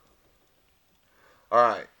All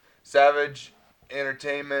right. Savage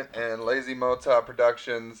Entertainment and Lazy Mota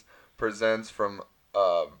Productions presents from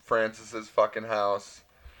Francis's fucking house.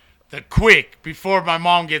 The Quick Before My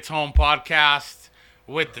Mom Gets Home podcast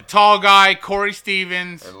with the tall guy, Corey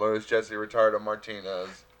Stevens. And Louis Jesse Ritardo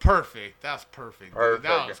Martinez. Perfect. That's perfect, dude.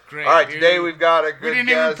 That was great. All right, dude. today we've got a good We didn't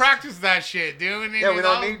guest. even practice that shit, dude. Yeah, we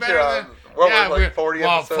don't need to. We're 40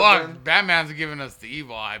 episodes fuck. in? Batman's giving us the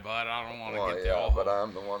evil eye, bud. I don't want to get the all. But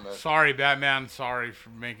I'm the one that... Sorry, Batman. Sorry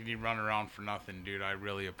for making you run around for nothing, dude. I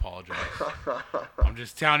really apologize. I'm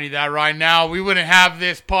just telling you that right now. We wouldn't have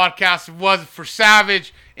this podcast if it wasn't for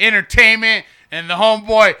Savage Entertainment and the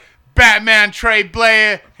homeboy Batman Trey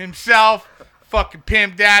Blair himself. Fucking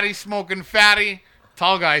pimp daddy, smoking fatty.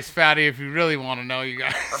 Tall guy's fatty if you really want to know, you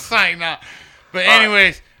guys. I know. But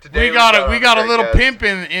anyways... We got a little pimp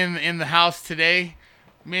in the house today,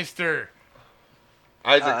 Mr.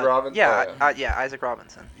 Isaac Robinson. Isaac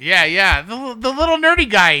Robinson. Yeah, the little nerdy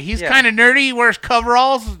guy. He's kind of nerdy. He wears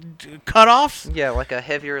coveralls, cutoffs. Yeah, like a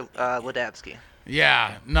heavier Ladabsky.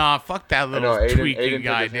 Yeah, nah, fuck that little tweaking Aiden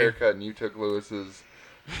guy, took his haircut and you took Lewis's.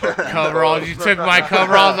 Coveralls. You took my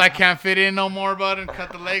coveralls. I can't fit in no more, bud, and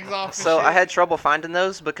cut the legs off. So I had trouble finding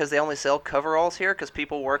those because they only sell coveralls here because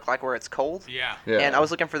people work like where it's cold. Yeah. And I was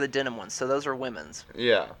looking for the denim ones, so those are women's.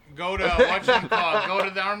 Yeah. Go to what's it called? Go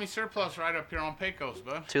to the Army Surplus right up here on Pecos,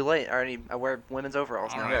 bud. Too late. I wear women's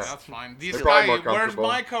overalls now. All right, that's fine. They're probably more Where's comfortable.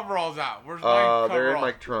 my coveralls at? Where's my coveralls? They're in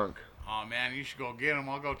my trunk. Oh, man, you should go get them.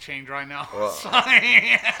 I'll go change right now. Well.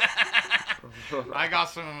 I got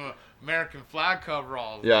some American flag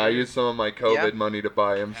coveralls. Yeah, dude. I used some of my COVID money to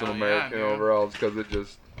buy him some Hell American yeah, dude. overalls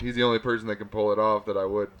because he's the only person that can pull it off that I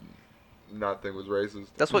would not think was racist.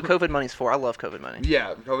 That's what COVID money's for. I love COVID money.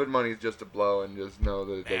 Yeah, COVID money is just to blow and just know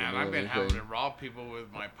that it doesn't Man, mean I've been anything. having to rob people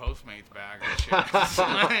with my Postmates bag and shit.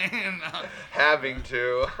 Having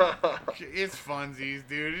to. It's funsies,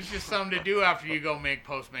 dude. It's just something to do after you go make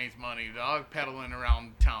Postmates money, dog. Pedaling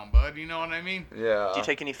around town, bud. You know what I mean? Yeah. Do you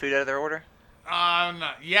take any food out of their order?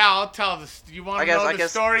 Yeah, I'll tell this. You want to know the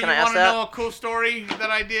story? You want to know a cool story that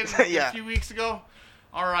I did a few weeks ago?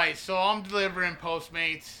 All right, so I'm delivering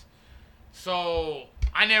Postmates. So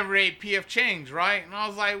I never ate P.F. Chang's, right? And I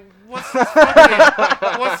was like, what's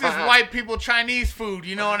this white people Chinese food?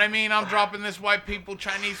 You know what I mean? I'm dropping this white people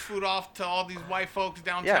Chinese food off to all these white folks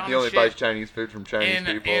downtown. Yeah, he only buys Chinese food from Chinese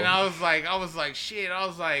people. And I was like, shit. I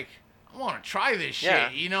was like, I want to try this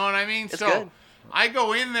shit. You know what I mean? It's so good. I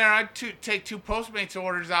go in there. I take 2 Postmates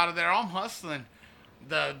orders out of there. I'm hustling.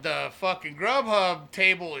 The fucking Grubhub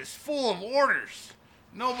table is full of orders.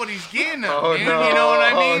 Nobody's getting them, Oh, dude. no. You know what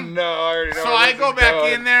I mean? Oh, no. I already know So where I this go is back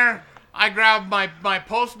going. in there. I grab my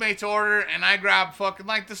Postmates order, and I grab fucking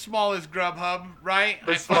like the smallest Grubhub, right?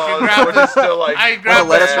 The I fucking smallest, grab which is still like... I grab the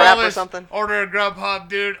lettuce wrap or smallest something? order of Grubhub,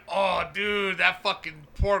 dude. Oh, dude, that fucking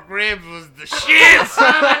pork ribs was the shit,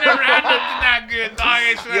 son. I never had nothing that good, dog.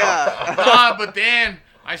 I swear. Yeah. But then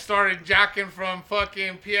I started jacking from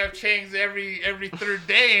fucking P.F. Chang's every third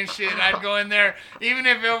day and shit. I'd go in there, even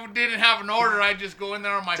if it didn't have an order, I'd just go in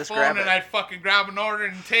there on my phone and I'd fucking grab an order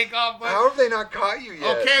and take off. But how have they not caught you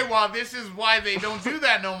yet? okay, well, this is why they don't do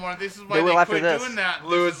that no more. This is why They will they after quit this. doing that.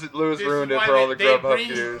 Lewis This ruined is it why for all the they Grubhub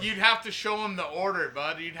dudes. You'd have to show them the order,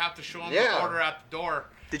 bud. You'd have to show them the order at the door.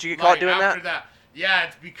 Did you get caught doing after that? Yeah,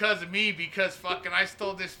 it's because of me. Because fucking I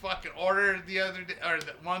stole this fucking order the other day, or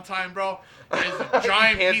one time, bro. It was a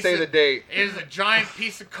giant Can't piece say of, the date. It was a giant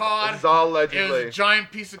piece of cod. It's all It allegedly. was a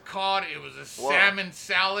giant piece of cod. It was a salmon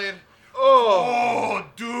salad. Oh,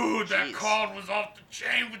 Dude, that Jeez. cod was off the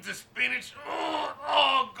chain with the spinach.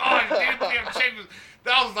 Oh God, dude,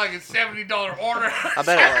 that was like a $70 order. I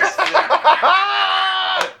bet it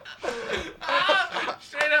was.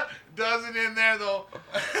 Straight up, dozen in there though.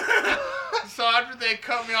 So after they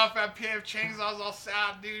cut me off at P.F. Chang's, I was all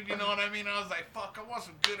sad, dude. You know what I mean? I was like, fuck, I want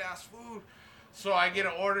some good ass food. So I get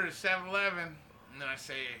an order to 7-Eleven, and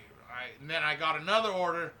then I got another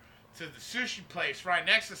order to the sushi place right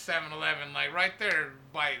next to 7-Eleven, like right there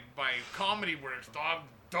by Comedy Works, dog.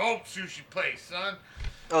 Dope sushi place, son.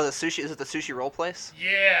 Oh, the sushi. Is it the sushi roll place?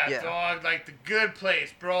 Yeah, dog, like the good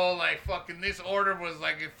place, bro. Like fucking this order was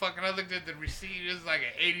like I looked at the receipt. It was like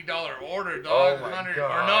an $80 order, dog. Oh my 100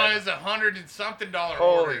 God. Or no, it was $100 and something order.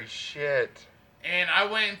 holy shit. And I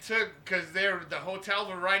went and took, because the hotels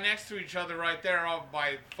were right next to each other right there off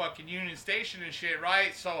by fucking Union Station and shit,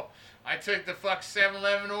 right? So I took the fuck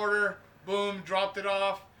 7-Eleven order, boom, dropped it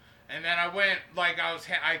off. And then I went, like,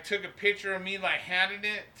 I took a picture of me, like, handing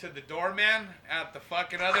it to the doorman at the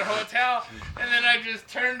fucking other hotel. And then I just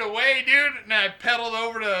turned away, dude. And I pedaled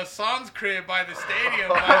over to Hassan's crib by the stadium,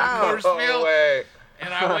 by the course field. No way.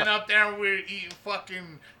 And I went up there and we were eating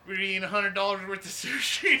fucking We were eating $100 worth of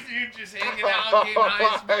sushi, dude, just hanging out, getting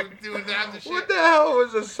high, smoking, doing that and shit. What the hell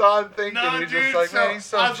was Hassan thinking? No, He's dude, just like, man, he's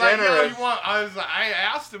so I was generous. like, I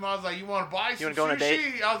asked him, I was like, you want to buy some go on a sushi?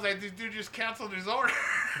 date? I was like, this dude just canceled his order.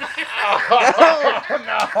 No way.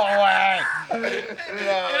 And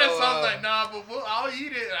so I was like, nah, but I'll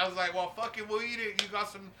eat it. I was like, well, fuck it, we'll eat it. You got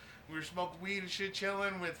some, we were smoking weed and shit,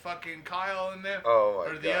 chilling with fucking Kyle in there. Oh,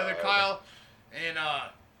 my Or the other Kyle. And,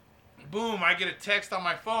 boom, I get a text on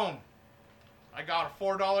my phone. I got a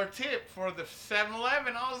 $4 tip for the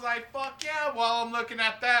 7-Eleven. I was like, fuck yeah. While I'm looking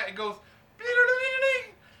at that, it goes,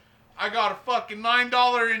 ding. I got a fucking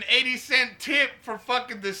 $9.80 tip for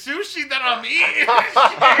fucking the sushi that I'm eating.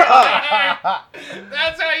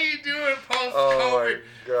 That's how you do it post-COVID. Oh, my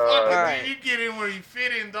God. Fucking, dude, you get in where you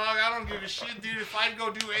fit in, dog. I don't give a shit, dude. If I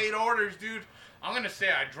go do 8 orders, dude, I'm going to say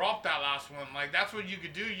I dropped that last one. Like, that's what you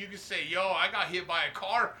could do. You could say, yo, I got hit by a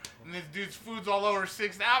car, and this dude's food's all over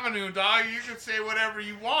 6th Avenue, dog. You can say whatever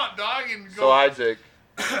you want, dog, and go. So, Isaac,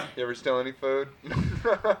 you ever steal any food?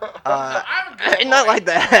 Not like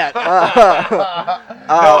that. No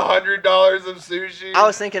 $100 of sushi? I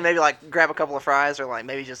was thinking maybe like grab a couple of fries or like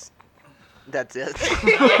maybe just that's it.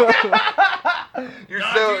 You're you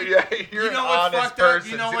an know what's honest fucked up?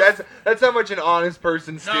 person. You know See, what's- that's how much an honest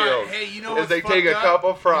person steals. Hey, you know is what's they take a fucked up?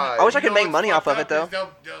 couple fries. I wish I You could know make what's money off fucked of it, up though. is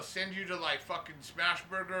They'll send you to like fucking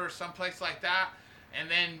Smashburger or someplace like that, and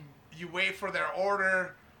then you wait for their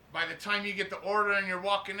order. By the time you get the order and you're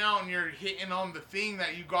walking out and you're hitting on the thing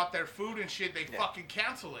that you got their food and shit, they fucking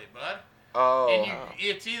cancel it, bud. Oh. And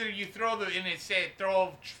it's either you throw and it said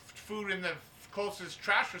throw food in the closest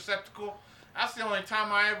trash receptacle. That's the only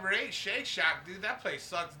time I ever ate Shake Shack, dude. That place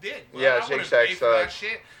sucks dick. Bro. Yeah, I Shake wouldn't Shack pay for that sucks.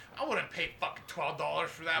 shit. I wouldn't pay fucking $12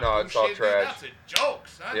 for that No, it's all bullshit, trash. dude. That's a joke,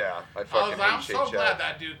 son. Yeah, I I fucking was like, hate I'm Shake so Shack. glad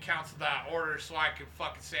that dude canceled that order so I could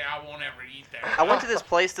fucking say I won't ever eat there. I went to this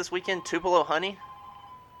place this weekend, Tupelo Honey.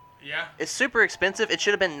 Yeah? It's super expensive. It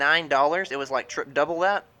should have been $9. It was like double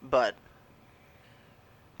that, but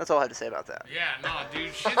that's all I have to say about that. Yeah, no,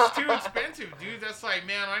 dude. Shit's too expensive, dude. That's like,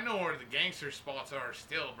 man, I know where the gangster spots are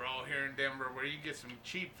still, bro, here in Denver, where you get some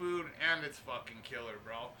cheap food and it's fucking killer,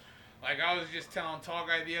 bro. Like, I was just telling Tall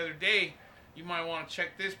Guy the other day, you might want to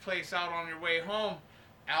check this place out on your way home.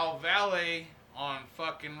 Al Valle on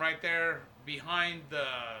fucking right there behind the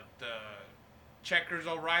Checkers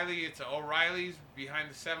O'Reilly. It's a O'Reilly's behind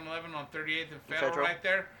the 7-Eleven on 38th and Federal right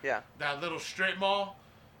there. Yeah. That little strip mall.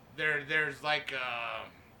 There's like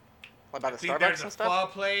Like by I the think Starbucks there's a and stuff? pho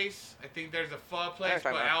place. I think there's a pho place, but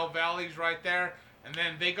about. Al Valley's right there. And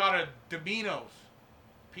then they got a Domino's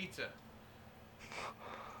pizza.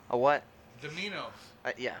 A what? Domino's.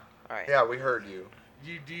 Yeah. All right. Yeah, we heard you.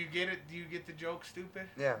 Do you get it? Do you get the joke, stupid?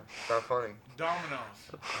 Yeah, it's not funny. Domino's.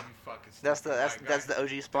 You fucking stupid That's white that's guy. the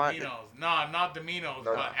OG spot. Domino's. No, not Domino's,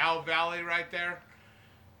 No, but no. Al Valley right there.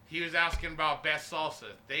 He was asking about best salsa.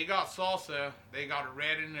 They got salsa. They got a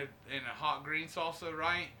red and a hot green salsa,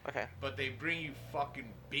 right? Okay. But they bring you fucking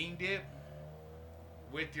bean dip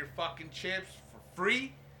with your fucking chips for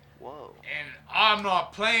free. Whoa. And I'm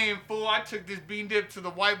not playing, fool. I took this bean dip to the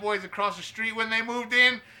white boys across the street when they moved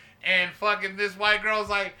in. And fucking this white girl's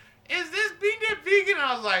like, is this bean dip vegan?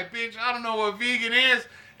 I was like, bitch, I don't know what vegan is.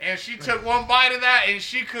 And she took one bite of that and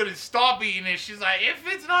she couldn't stop eating it. She's like, if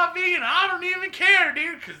it's not vegan, I don't even care,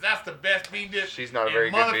 dude. Because that's the best bean dip She's not a in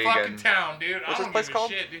very good motherfucking vegan. town, dude. What's I this don't place give a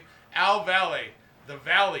called? shit, dude. Al Valley. The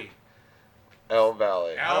Valley. El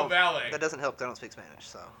Valley. Al Valley. That doesn't help. They don't speak Spanish,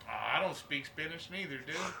 so. I don't speak Spanish neither,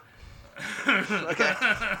 dude. Okay.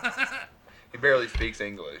 He barely speaks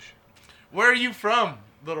English. Where are you from,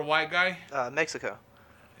 little white guy? Mexico.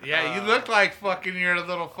 Yeah, you look like fucking your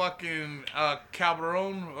little fucking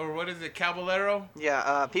Caballero, or what is it, Caballero?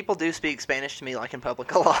 Yeah. People do speak Spanish to me, like in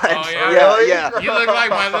public a lot. Oh, yeah? Really? Yeah. You look like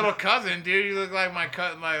my little cousin, dude. You look like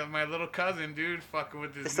my little cousin, dude. Fucking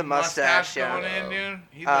with this It's the mustache, yeah. going in, dude.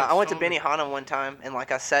 He I went to looks so- Benihana one time, and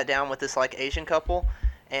like I sat down with this like Asian couple,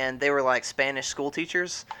 and they were like Spanish school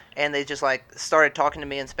teachers, and they just like started talking to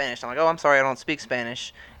me in Spanish. I'm like, oh, I'm sorry, I don't speak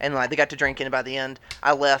Spanish. And like they got to drinking, and by the end,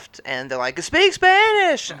 I left, and they're like, speak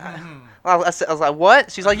Spanish. I was like,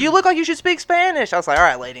 what? She's like, you look like you should speak Spanish. I was like, all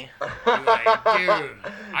right, lady. You're like, dude,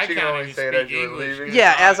 I She can can't only even say it speak as you were English. leaving?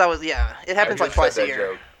 Yeah, I- as I was, yeah, it happens I like just twice said a that year.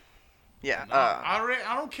 joke. Yeah. No,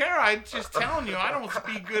 I don't care. I'm just telling you, I don't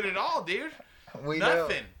speak good at all, dude. We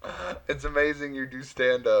Nothing. know. It's amazing you do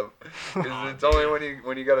stand up. Aw, It's only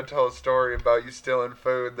when you got to tell a story about you stealing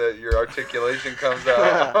food that your articulation comes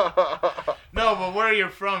out. No, but where you're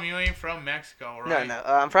from? You ain't from Mexico, right? No.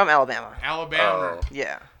 I'm from Alabama. Alabama. Oh.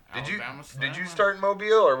 Yeah. Did you Alabama did you style? start in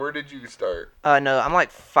Mobile or where did you start? No, I'm like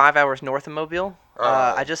 5 hours north of Mobile.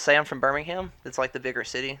 I just say I'm from Birmingham. It's like the bigger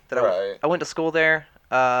city. Right. I went to school there.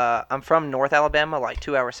 I'm from North Alabama, like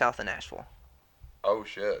 2 hours south of Nashville. Oh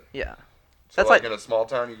shit. Yeah. So That's like like- in a small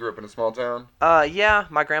town? You grew up in a small town? Yeah.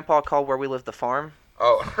 My grandpa called where we live the farm.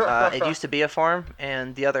 Oh. It used to be a farm,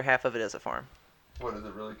 and the other half of it is a farm. What, is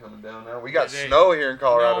it really coming down now? We got Today. snow here in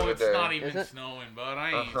Colorado No, it's today. not Is even it? snowing, bud.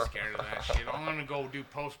 I ain't scared of that shit. I'm gonna go do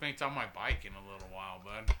Postmates on my bike in a little while,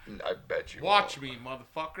 bud. I bet you Watch won't. me,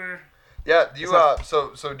 motherfucker. Yeah, you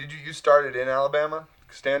so did you started in Alabama?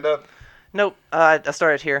 Stand up? Nope. I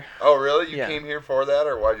started here. Oh really? You Yeah. came here for that,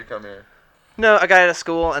 or why'd you come here? No, I got out of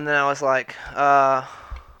school, and then I was like,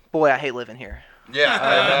 boy, I hate living here. Yeah,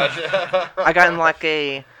 I imagine. I got in like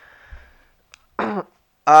a.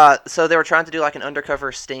 So they were trying to do like an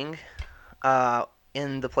undercover sting,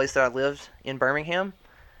 in the place that I lived in Birmingham,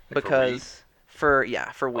 Like for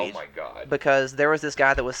for weed. Oh my god. Because there was this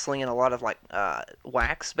guy that was slinging a lot of like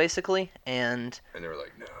wax basically, and And they were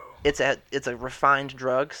like, no. it's a refined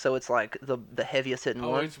drug, so it's like the heaviest hitting Oh,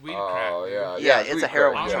 one. it's weed crack. Oh dude. yeah. Yeah, it's it's weed a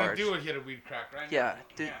heroin crack, I'm yeah. gonna charge. do a hit of weed crack right Yeah,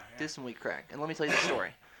 now. do some weed crack, and let me tell you the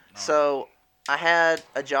story. So I had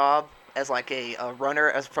a job as like a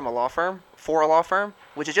runner from a law firm for a law firm,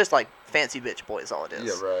 which is just like fancy bitch boy is all it is.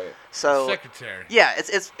 Yeah, right. So Secretary. yeah,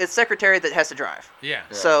 it's secretary that has to drive. Yeah.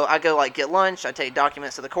 Yeah. So I go like get lunch. I take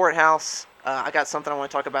documents to the courthouse. I got something I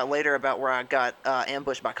want to talk about later about where I got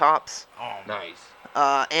ambushed by cops. Oh, Nice.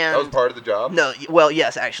 And That was part of the job? no, well,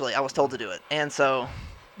 yes, actually, I was told to do it. And so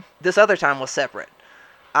this other time was separate.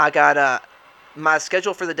 I got my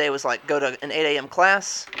schedule for the day was like go to an 8 a.m.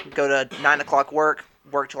 class, go to 9 o'clock work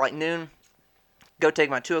till like noon, go take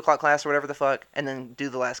my 2 o'clock class or whatever the fuck, and then do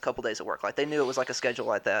the last couple days of work. Like they knew it was like a schedule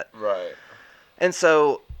like that. Right. And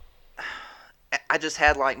so I just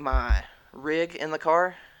had like my rig in the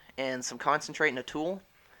car and some concentrate and a tool,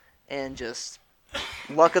 and just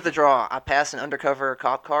luck of the draw, I passed an undercover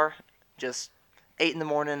cop car, just 8 in the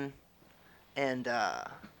morning, and I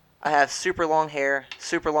have super long hair,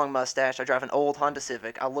 super long mustache. I drive an old Honda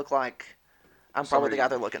Civic. I look like I'm probably the guy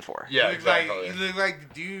they're looking for. Yeah, you look exactly. Like, you look like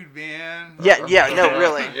the dude, man. Yeah, no,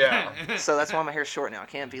 really. Yeah. So that's why my hair's short now. I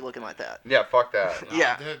can't be looking like that. Yeah, fuck that.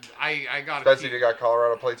 Yeah. Dude, I got Especially if you got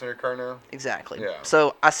Colorado plates on your car now. Exactly. Yeah.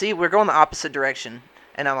 So I see we're going the opposite direction,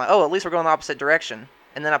 and I'm like, oh, at least we're going the opposite direction.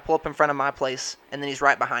 And then I pull up in front of my place, and then he's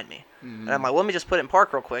right behind me. Mm-hmm. And I'm like, well, let me just put it in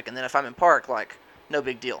park real quick, and then if I'm in park, like, no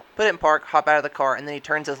big deal. Put it in park, hop out of the car, and then he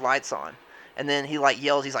turns his lights on. And then he like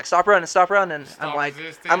yells, he's like, "Stop running! Stop running!" Stop I'm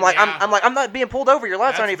resisting, like, yeah. I'm not being pulled over. Your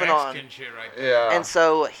lights That's aren't even Mexican on. shit right there. Yeah. And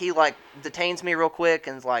so he like detains me real quick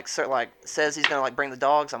and like says he's gonna like bring the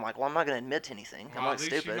dogs. I'm like, well, I'm not gonna admit to anything. I'm Well, not at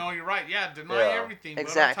least stupid. you know you're right. Yeah, deny Yeah. everything. But I'll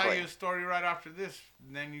Exactly. tell you a story right after this,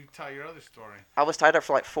 and then you tell your other story. I was tied up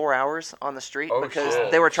for like 4 hours on the street Oh, because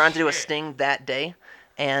shit. they were trying to do a Shit. sting that day,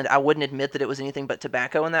 and I wouldn't admit that it was anything but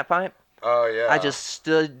tobacco in that pipe. Oh yeah. I just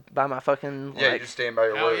stood by my fucking Yeah, you like just stand by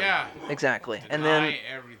your Hell word. yeah. exactly, and Deny then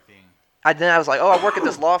everything. I was like, oh, I work at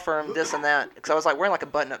this law firm, this and that, because I was like wearing like a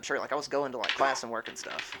button-up shirt, like I was going to like class and work and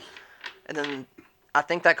stuff. And then I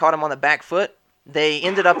think that caught them on the back foot. They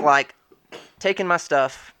ended up like taking my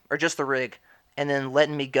stuff or just the rig and then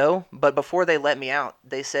letting me go. But before they let me out,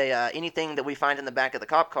 they say anything that we find in the back of the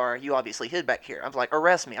cop car, you obviously hid back here. I was like,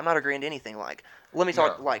 arrest me. I'm not agreeing to anything. Like, let me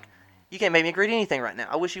talk. No. Like, you can't make me agree to anything right now.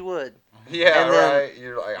 I wish you would. Yeah, And then- right.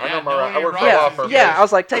 You're like, I Yeah, know my knowing I your work for a law rights firm. is- Yeah, I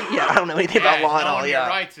was like, I don't know anything about Yeah, law and all. knowing your Yeah.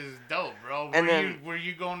 rights is dope, bro. And Were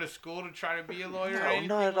you going to school to try to be a lawyer? or No, anything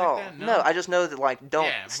not at like all. That? No, I just know that like don't.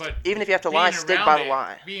 Yeah, but even if you have to being lie, stick around by the it-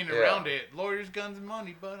 lie. Being Yeah. around it, lawyers, guns, and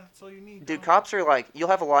money, but that's all you need. Dude, dog. cops are like, you'll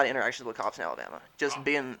have a lot of interactions with cops in Alabama. Just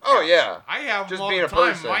being. Oh out. yeah. I have Just them all being the a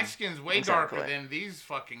time. person. My skin's way Exactly. darker than these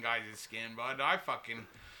fucking guys' skin, bud.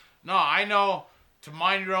 No, I know to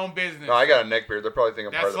mind your own business. No, I got a neck beard. They're probably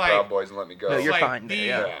thinking I'm part of That's the like- Proud Boys and let me go. No, It's you're like fine there,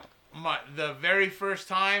 yeah. yeah. The very first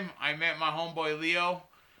time I met my homeboy Leo,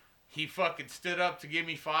 he fucking stood up to give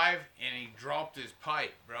me 5, and he dropped his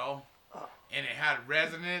pipe, bro. And it had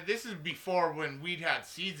resin in it. This is before when we'd had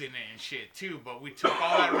seeds in it and shit, too. But we took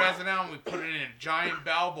all that resin out and we put it in a giant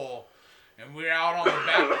bowl bowl. And we were out on the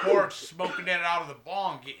back porch smoking it out of the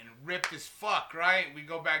bong, getting ripped as fuck, right? We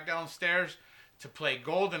go back downstairs to play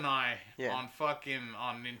GoldenEye Yeah. on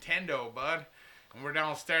Nintendo, bud. And we're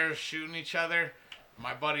downstairs shooting each other.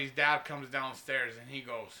 My buddy's dad comes downstairs and he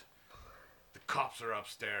goes, "The cops are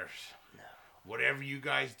upstairs. Whatever you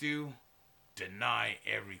guys do, deny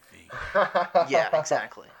everything. Yeah,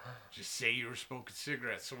 exactly. Just say you were smoking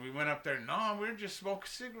cigarettes." So we went up there. "No, we're just smoking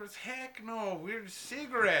cigarettes." "Heck no, we're just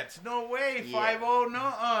cigarettes. No way, Yeah. 5-0,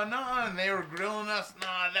 nuh-uh. And they were grilling us.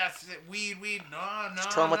 "Nah, that's it. Weed, no.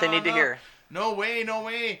 Just tell them what they need to hear. No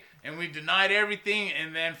way. and we denied everything,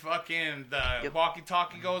 and then fucking the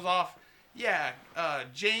walkie-talkie goes off. Yeah,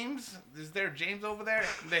 James, is there James over there?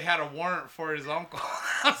 They had a warrant for his uncle.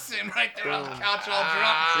 I was sitting right there on the couch all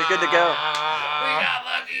drunk. You're good to go. We got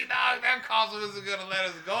lucky, dog. That cops wasn't going to let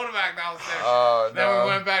us go back downstairs. Then No.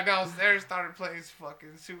 we went back downstairs, started playing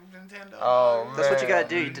fucking Super Nintendo. Oh, dog. That's what you man. gotta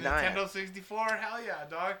do. You deny Nintendo it. 64, hell yeah,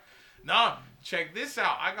 dog. No, check this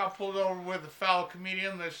out. I got pulled over with a fellow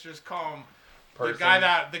comedian. Let's just call him the guy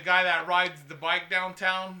that rides the bike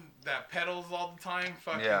downtown, that pedals all the time.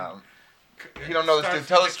 Fucking, Yeah. You don't know this dude.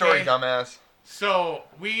 Tell the story, dumbass. So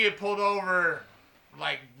we get pulled over,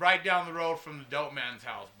 like right down the road from the dope man's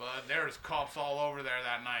house, bud. There was cops all over there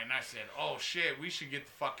that night, and I said, "Oh shit, we should get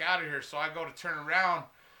the fuck out of here." So I go to turn around,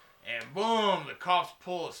 and boom, the cops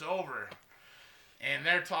pull us over, and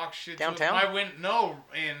they're talking shit. Downtown? I went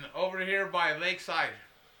over here by Lakeside.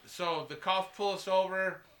 So the cops pull us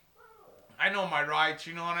over. I know my rights,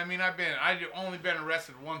 you know what I mean. I've only been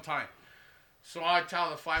arrested one time. So I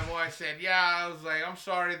tell the 5-0, I said, yeah, I was like, I'm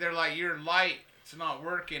sorry. They're like, your light, it's not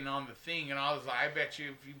working on the thing. And I was like, I bet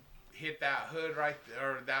you if you hit that hood right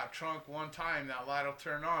there, or that trunk one time, that light will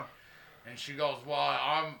turn on. And she goes,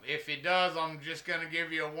 well, if it does, I'm just going to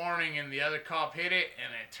give you a warning. And the other cop hit it,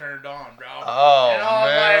 and it turned on, bro. Oh, and I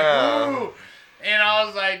was man. like, ooh. And I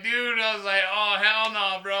was like, dude, oh, hell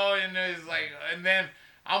no, bro. And it was like, and then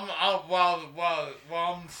while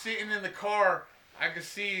I'm sitting in the car, I could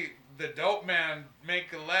see the dope man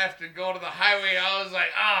make a left and go to the highway. I was like,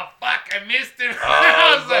 fuck, I missed him.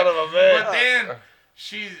 I was son of a bitch. But then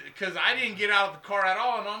because I didn't get out of the car at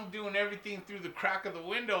all, and I'm doing everything through the crack of the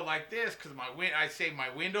window like this, because my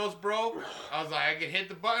window's broke. I was like, I could hit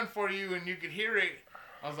the button for you and you could hear it.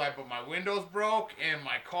 I was like, but my window's broke and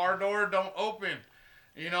my car door don't open.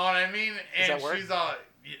 You know what I mean? And Does that work? she's all,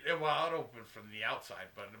 well, it opened from the outside,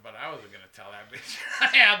 but I wasn't going to tell that bitch. I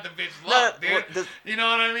had the bitch locked, dude. You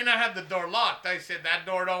know what I mean? I had the door locked. I said, that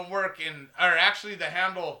door don't work. Or actually, the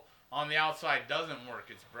handle on the outside doesn't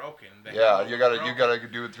work. It's broken. Yeah, you gotta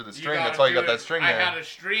do it through the string. That's why you got that string there. I had a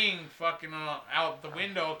string fucking out the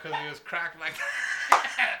window because it was cracked like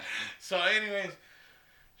that. So anyways,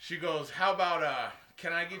 she goes, how about,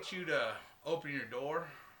 can I get you to open your door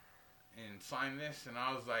and sign this? And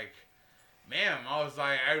I was like, ma'am, I was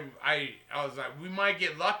like, we might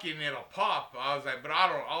get lucky and it'll pop. I was like, but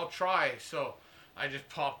I'll try. So I just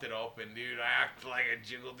popped it open, dude. I acted like I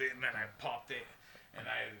jiggled it and then I popped it. And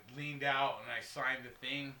I leaned out and I signed the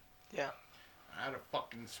thing. Yeah. I had a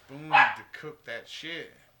fucking spoon to cook that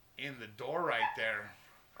shit in the door right there.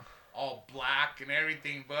 All black and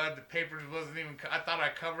everything, bud. The papers wasn't even... I thought I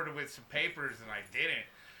covered it with some papers and I didn't.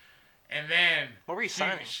 And then... What were you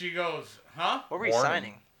signing? She goes, huh? What were you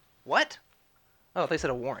signing? What? Oh, they said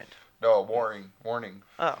a warrant. No, warning.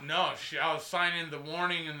 Oh. No, I was signing the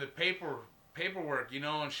warning and the paperwork, you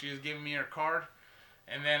know, and she was giving me her card.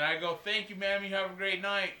 And then I go, thank you, ma'am, you have a great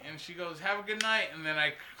night. And she goes, have a good night. And then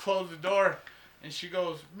I close the door, and she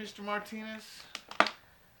goes, Mr. Martinez,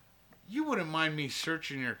 you wouldn't mind me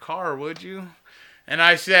searching your car, would you? And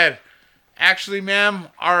I said, actually, ma'am,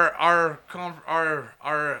 I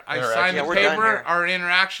signed the paper, our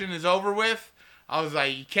interaction is over with. I was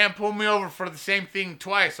like, you can't pull me over for the same thing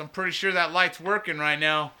twice. I'm pretty sure that light's working right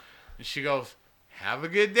now. And she goes, have a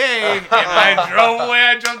good day. And I drove away.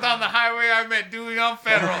 I jumped on the highway. I met Dewey on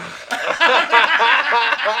Federal.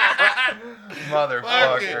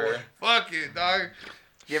 Motherfucker. Fuck it, dog.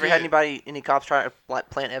 You ever had any cops try to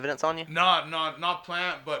plant evidence on you? Not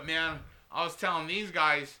plant, but man, I was telling these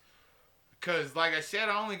guys, because like I said,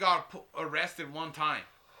 I only got arrested one time.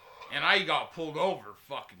 And I got pulled over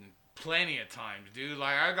fucking plenty of times, dude.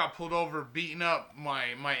 Like, I got pulled over beating up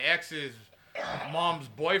my ex's mom's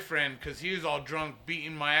boyfriend because he was all drunk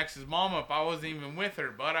beating my ex's mom up. I wasn't even with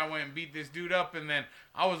her, but I went and beat this dude up, and then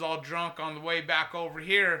I was all drunk on the way back over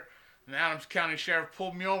here, and the Adams County Sheriff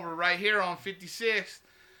pulled me over right here on 56th,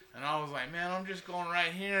 and I was like, man, I'm just going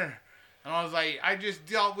right here. And I was like, I just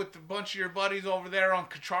dealt with a bunch of your buddies over there on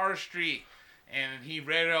Cachara Street, and he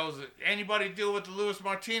read it. I was like, anybody deal with the Luis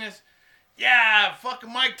Martinez? Yeah, fucking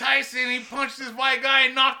Mike Tyson, he punched this white guy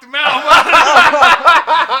and knocked him out.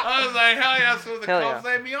 I was like, hell yeah, so the cops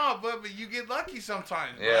let me off, but you get lucky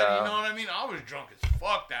sometimes, bud. Yeah. You know what I mean? I was drunk as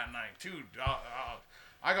fuck that night, too.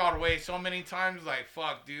 I got away so many times, like,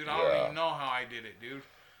 fuck, dude, I don't even know how I did it, dude.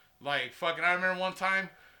 Like, fucking, I remember one time,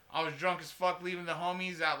 I was drunk as fuck leaving the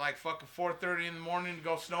homies at, like, fucking 4:30 in the morning to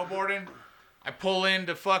go snowboarding. I pull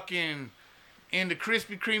into Krispy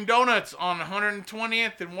Kreme Donuts on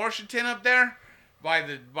 120th and Washington up there by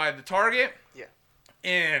the Target. Yeah.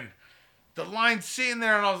 And the line's sitting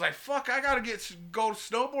there, and I was like, fuck, I gotta go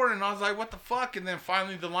snowboarding. And I was like, what the fuck? And then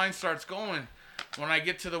finally the line starts going. When I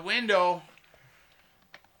get to the window,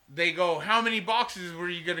 they go, how many boxes were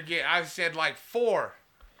you gonna get? I said like 4.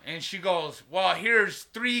 And she goes, well, here's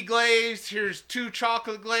 3 glazed, here's 2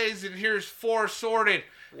 chocolate glazed, and here's 4 sorted.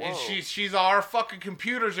 Whoa. And she's all, our fucking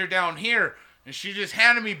computers are down here. And she just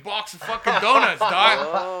handed me a box of fucking donuts, dog.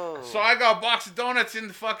 Whoa. So I got a box of donuts in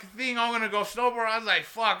the fucking thing. I'm going to go snowboard. I was like,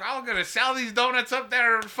 fuck, I'm going to sell these donuts up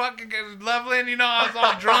there fucking leveling. You know, I was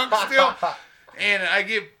all drunk still. And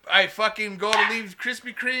I fucking go to leave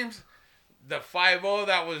Krispy Kremes. The 5-0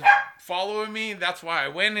 that was following me, that's why I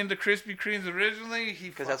went into Krispy Kremes originally.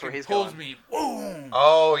 Because that's where he's pulls me. Boom.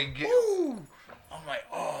 Oh, he gets... I'm like,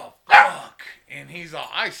 oh, fuck. And he's all,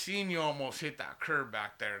 I seen you almost hit that curb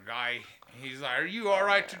back there, guy. He's like, are you all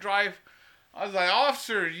right to drive? I was like,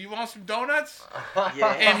 officer, you want some donuts?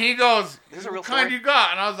 Yeah. And he goes, what kind you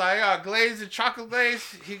got? And I was like, I got glazed and chocolate glaze.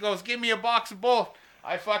 He goes, give me a box of both.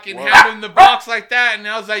 I fucking had him the box like that, and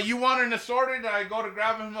I was like, you want an assorted? And I go to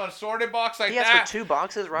grab him an assorted box like that. He asked for 2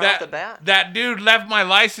 boxes off the bat? That dude left my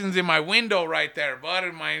license in my window right there, bud,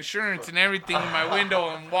 and my insurance and everything in my window,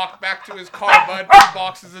 and walked back to his car, bud. 2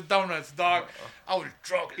 boxes of donuts, dog. I was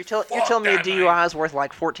drunk. You're telling me a DUI is worth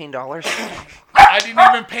like $14? I didn't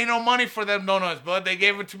even pay no money for them donuts, bud. They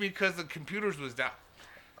gave it to me because the computers was down.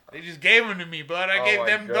 They just gave them to me, bud. I gave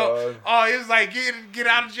them it was like get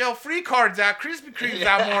out of jail free cards at Krispy Kreme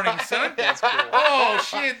that morning, son. That's cool. Oh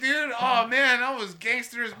shit, dude. Oh man, that was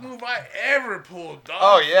gangsterest move I ever pulled, dog.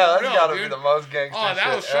 Oh yeah, that's gotta be the most gangster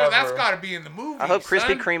shit ever. That's gotta be in the movie. I hope Krispy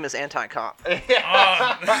son. Kreme is anti-cop.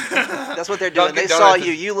 That's what they're doing. Dunkin' They saw Donuts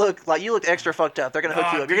you. You looked extra fucked up. They're gonna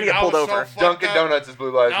hook you up. You're gonna get pulled over. Dunkin' Donuts is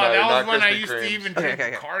Blue Lives Matter, that was not when Krispy I used Kremes. to even drink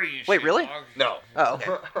Bacardi and shit. Wait, really? Dog. No. Oh,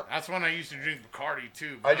 okay. That's when I used to drink Bacardi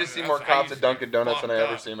too. I just see more cops at Dunkin' Donuts than I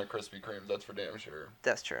ever see them at Krispy Kremes. That's for damn sure.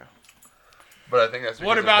 That's true. But I think that's because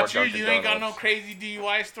what about you? Dunkin' You ain't got no Donuts. crazy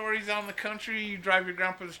DUI stories out in the country? You drive your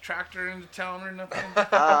grandpa's tractor into town or nothing?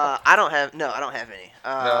 I don't have any.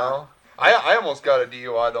 No. I almost got a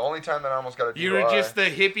DUI. The only time that I almost got a DUI. You were just the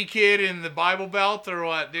hippie kid in the Bible Belt or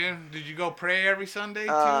what, dude? Did you go pray every Sunday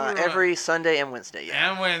too? Every Sunday and Wednesday, yeah.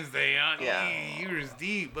 And Wednesday, huh? Yeah. You was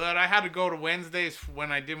deep, but I had to go to Wednesdays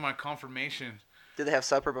when I did my confirmation. Did they have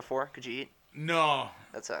supper before? Could you eat? No.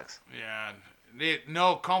 That sucks. Yeah.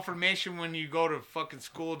 No, confirmation when you go to fucking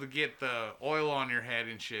school to get the oil on your head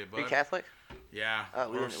and shit. But Are you Catholic? Yeah.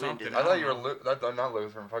 We didn't do that. I thought you were not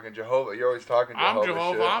Lutheran, fucking Jehovah. You're always talking Jehovah. I'm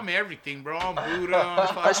Jehovah. Shit. I'm everything, bro. I'm Buddha.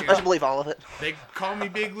 I'm I just believe all of it. They call me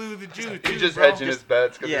Big Lou the Jew, too, He's just bro. hedging his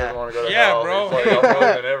bets because he doesn't want to go to Yeah, hell. bro. He's like, I'm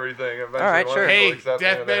believing everything. Eventually, All right, sure. Hey, accept me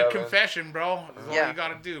into deathbed heaven. confession, bro. That's Yeah. all you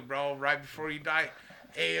gotta do, bro. Right before you die.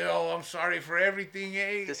 Hey, yo, I'm sorry for everything,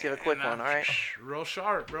 hey. Just give a quick one, all right? Real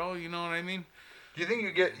sharp, bro. You know what I mean? Do you think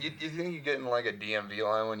you get in like a DMV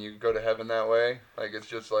line when you go to heaven that way? Like it's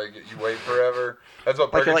just like you wait forever. That's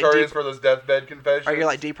what Like purgatory is for those deathbed confessions. Are you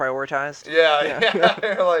like deprioritized? Yeah.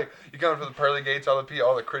 You're like you come to the pearly gates. All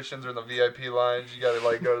the Christians are in the VIP lines. You gotta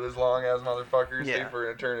like go to this long ass motherfucker, stay for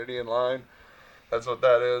an eternity in line. That's what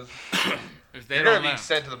that is. You're gonna be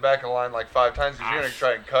sent to the back of the line like 5 times because you're gonna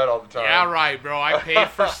try and cut all the time. Yeah, right, bro. I paid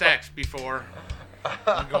for sex before.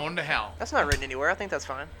 I'm going to hell. That's not written anywhere. I think that's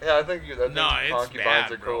fine. Yeah, I think it's concubines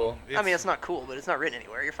bad, are bro. cool. I mean, it's not cool, but it's not written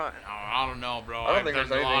anywhere. You're fine. Oh, I don't know, bro. I don't think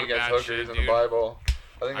there's anything against hookers in the Bible.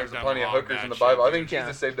 I think there's plenty of hookers in the Bible. I think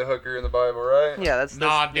Jesus saved a hooker in the Bible, right? Yeah, that's dude.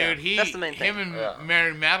 that's the main thing. Him and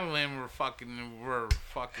Mary Magdalene were fucking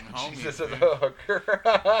homies. Jesus is a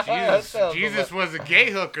hooker. Jesus was a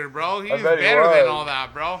gay hooker, bro. He was bet he better was. than all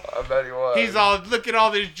that, bro. I bet he was. He's all, look at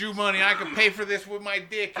all this Jew money. I can pay for this with my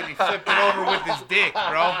dick, and he flipped it over with his dick,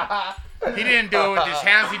 bro. He didn't do it with his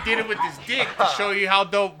hands. He did it with his dick to show you how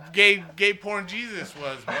dope gay porn Jesus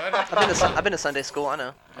was, bud. I've been to Sunday school. I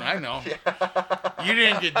know. I know. You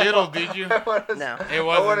didn't get diddled, did you? No. It wasn't.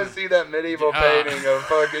 I want to see that medieval painting of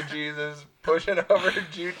fucking Jesus pushing over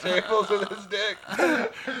Jew tables with his dick.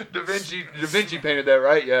 Da Vinci painted that,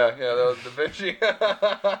 right? Yeah, that was Da Vinci.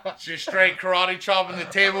 Just straight karate chopping the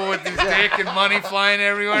table with his dick and money flying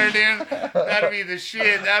everywhere, dude. That'd be the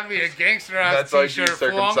shit. That'd be a gangster ass t-shirt.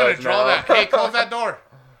 Fool. I'm gonna draw that. Hey, close that door.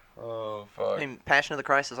 Oh fuck. I mean, Passion of the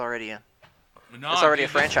Christ is already in. No, it's already a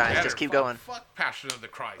franchise. Just keep going. Fuck Passion of the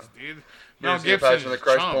Christ, dude. You see Passion of the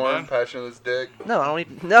Christ porn? Passion of his dick? No, I don't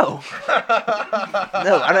even. No.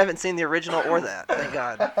 No, I haven't seen the original or that. Thank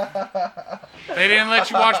God. They didn't let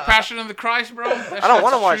you watch Passion of the Christ, bro? I don't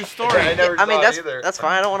want to watch. True story. Yeah, I never I mean, saw it either. that's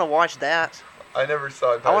fine. I don't want to watch that. I never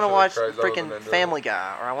saw it. I want to watch freaking Family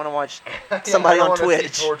Guy, or I want to watch somebody on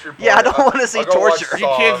Twitch. Yeah, I don't want to see torture. You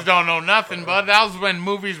kids don't know nothing, bud. That was when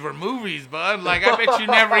movies were movies, bud. Like, I bet you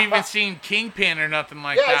never even seen Kingpin or nothing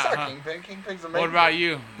like that. Yeah, I saw Kingpin. Kingpin's amazing. What about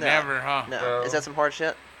you? No. Never, huh? No. Is that some hard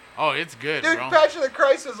shit? Oh, it's good, dude, bro. Passion of the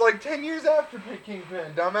Christ was like 10 years after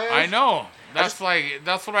Kingpin, dumbass. I know. That's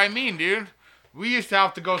what I mean, dude. We used to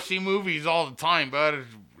have to go see movies all the time, bud.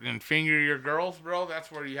 And finger your girls, bro.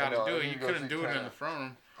 That's where you had to do it. You couldn't do it in the front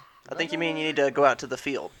room. I think you mean you need to go out to the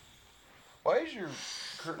field. Why is your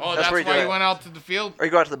curtain? Oh, that's why you went out to the field? Or you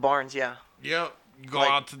go out to the barns, yeah. Yep. You go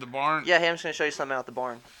out to the barn. Yeah, hey, I'm just going to show you something out the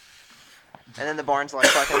barn. And then the barn's like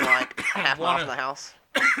fucking like half mile from the house.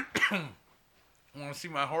 Want to see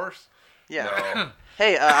my horse? Yeah. No.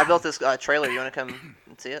 Hey, I built this trailer. You want to come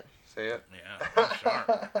and see it? See it? Yeah,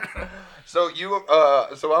 sure. So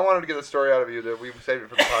I wanted to get a story out of you that we saved it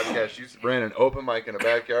for the podcast. You ran an open mic in the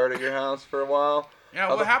backyard at your house for a while. Yeah,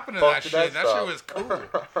 what happened to that shit? That shit was cool.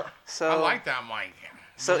 So I like that mic.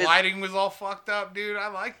 So the lighting was all fucked up, dude. I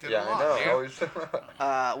liked it a lot.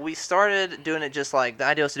 I know. We started doing it just like the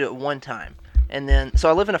idea was to do it one time, and then so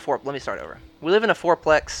I live in let me start over. We live in a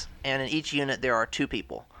fourplex, and in each unit there are 2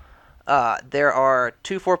 people. There are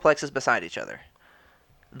 2 fourplexes beside each other.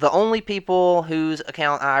 The only people whose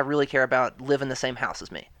account I really care about live in the same house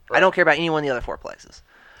as me. Right. I don't care about anyone in the other fourplexes.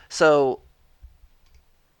 So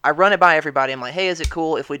I run it by everybody. I'm like, hey, is it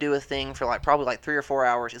cool if we do a thing for probably 3 or 4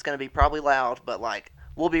 hours? It's going to be probably loud, but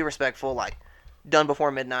we'll be respectful, done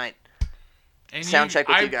before midnight. And sound check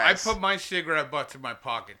with you guys. I put my cigarette butts in my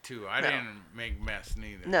pocket too. I didn't make mess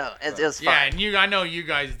neither. No, it was fine. Yeah, and I know you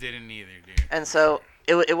guys didn't either, dude. And so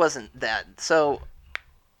it wasn't that. So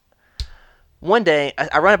one day,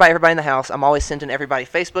 I run it by everybody in the house. I'm always sending everybody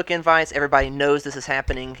Facebook invites. Everybody knows this is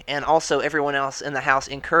happening. And also, everyone else in the house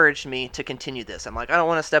encouraged me to continue this. I'm like, I don't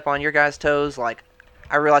want to step on your guys' toes. I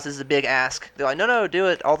realize this is a big ask. They're like, no, do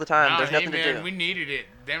it all the time. There's nothing to do. We needed it.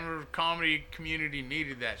 Denver comedy community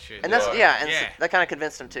needed that shit. And that's, that kind of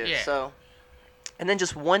convinced them, too. Yeah. So, and then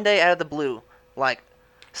just one day out of the blue,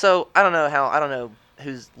 so I don't know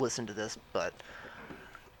who's listened to this, but...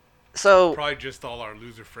 So probably just all our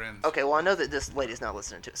loser friends. Okay, well I know that this lady's not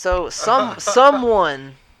listening to it. So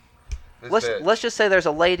someone let's just say there's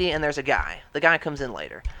a lady and there's a guy. The guy comes in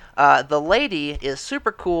later. The lady is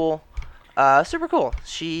super cool.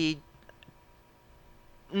 She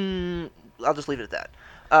I'll just leave it at that.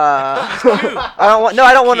 I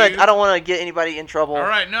don't want to get anybody in trouble. All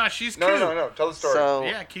right, no, she's cute. No. Tell the story. So,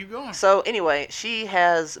 yeah, keep going. So anyway, she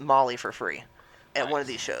has Molly for free at one of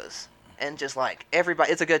these shows. And just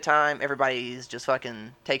everybody, it's a good time. Everybody's just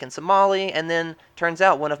fucking taking some Molly. And then turns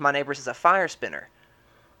out one of my neighbors is a fire spinner.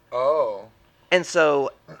 Oh. And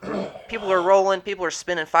so people are rolling. People are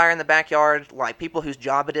spinning fire in the backyard. People whose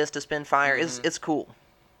job it is to spin fire. Mm-hmm. It's cool.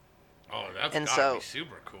 Oh, that's gotta be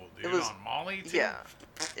super cool, dude. It was, on Molly, too? Yeah.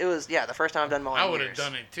 It was, the first time I've done Molly I would have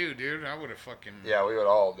done it, too, dude. I would have fucking... Yeah, we would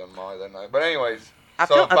all have done Molly that night. But anyways,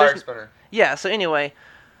 fire spinner. Yeah, so anyway,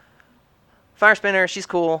 fire spinner, she's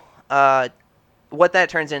cool. What that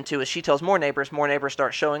turns into is she tells more neighbors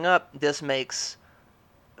start showing up. This makes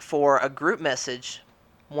for a group message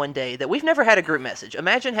one day that we've never had a group message.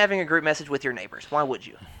 Imagine having a group message with your neighbors. Why would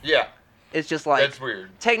you? Yeah. It's just that's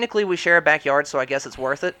weird. Technically, we share a backyard, so I guess it's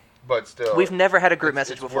worth it. But still. We've never had a group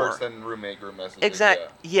message before. It's worse than roommate group messages. Exactly.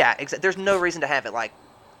 Yeah, there's no reason to have it.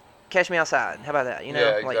 Catch me outside. How about that?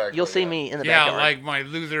 Exactly, you'll see me in the backyard. Yeah, like my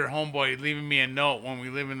loser homeboy leaving me a note when we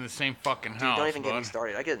live in the same fucking house. Don't even get me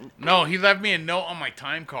started. No, he left me a note on my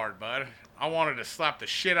time card, bud. I wanted to slap the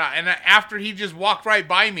shit out, and after he just walked right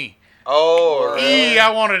by me. Oh, really? I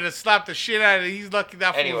wanted to slap the shit out of him. He's lucky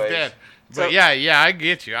that fool's dead. But so, yeah, I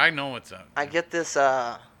get you. I know what's up. I get this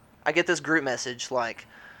group message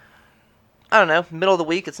I don't know, middle of the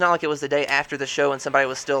week. It's not like it was the day after the show and somebody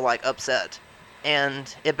was still upset.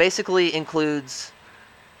 And it basically includes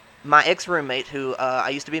my ex-roommate, who I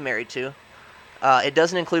used to be married to. It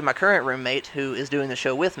doesn't include my current roommate, who is doing the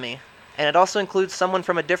show with me. And it also includes someone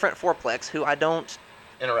from a different fourplex who I don't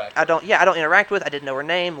interact with. I didn't know her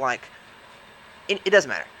name. It doesn't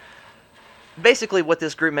matter. Basically, what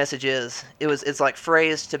this group message is, it's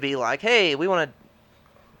phrased to be hey,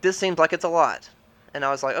 this seems like it's a lot. And I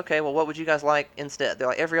was like, okay, well, what would you guys like instead? They're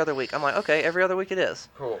like, every other week. I'm like, okay, every other week it is.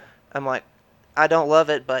 Cool. I'm like, I don't love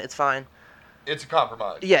it, but it's fine. It's a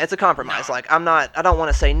compromise. Yeah, it's a compromise. I don't want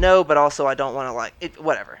to say no, but also I don't want to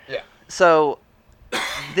whatever. Yeah. So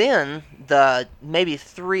then maybe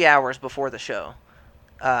 3 hours before the show,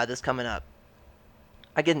 this coming up,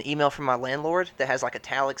 I get an email from my landlord that has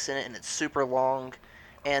italics in it and it's super long.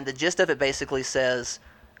 And the gist of it basically says,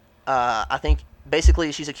 I think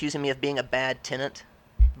basically she's accusing me of being a bad tenant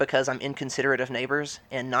because I'm inconsiderate of neighbors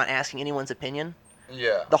and not asking anyone's opinion.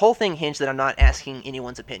 Yeah. The whole thing hinged that I'm not asking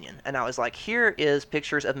anyone's opinion. And I was like, here is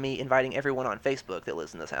pictures of me inviting everyone on Facebook that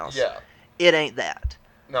lives in this house. Yeah. It ain't that.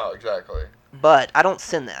 No, exactly. But I don't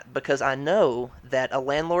send that because I know that a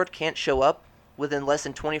landlord can't show up within less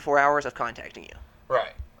than 24 hours of contacting you.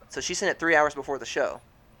 Right. So she sent it 3 hours before the show.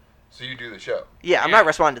 So you do the show? Yeah, I'm not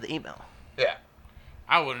responding to the email. Yeah.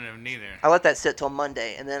 I wouldn't have neither. I let that sit till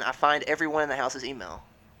Monday, and then I find everyone in the house's email.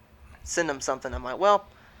 Send them something. I'm like, well,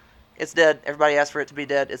 it's dead. Everybody asked for it to be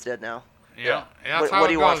dead. It's dead now. Yeah. What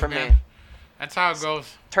do you want from me? That's how it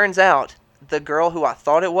goes. Turns out, the girl who I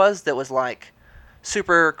thought it was that was like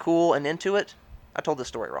super cool and into it, I told this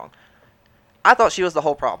story wrong. I thought she was the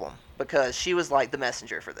whole problem because she was like the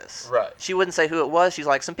messenger for this. Right. She wouldn't say who it was. She's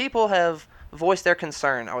like, some people have voiced their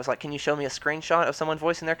concern. I was like, can you show me a screenshot of someone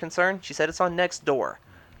voicing their concern? She said it's on Nextdoor.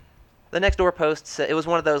 The Nextdoor post said, it was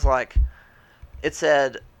one of those like, it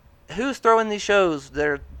said, who's throwing these shows?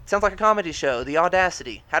 Sounds like a comedy show. The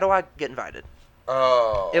Audacity. How do I get invited?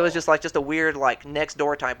 Oh. It was just a weird like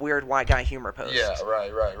Nextdoor type weird white guy humor post. Yeah,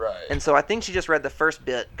 right. And so I think she just read the first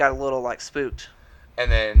bit, got a little like spooked,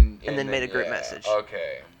 and then made a group message.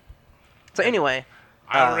 Okay. So anyway,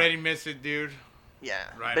 I already miss it, dude. Yeah,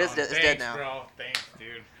 Right. but it's dead now. Bro. Thanks,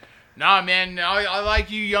 dude. Nah, man. I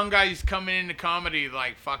like you young guys coming into comedy,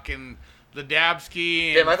 like fucking the Dabski.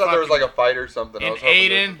 And damn, I thought there was like a fight or something. And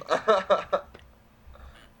ADEN.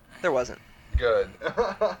 There wasn't. Good.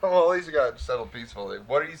 Well, at least you got settled peacefully.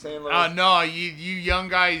 What are you saying, Lewis? No, you young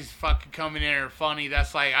guys fucking coming in are funny.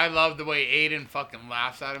 That's like, I love the way ADEN fucking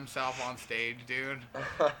laughs at himself on stage, dude.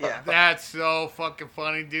 Yeah. That's so fucking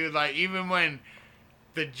funny, dude. Like, even when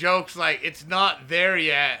the joke's like, it's not there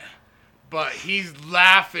yet, but he's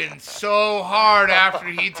laughing so hard after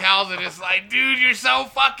he tells it. It's like, dude, you're so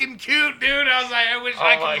fucking cute, dude. I was like, I wish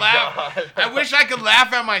I could laugh. God. I wish I could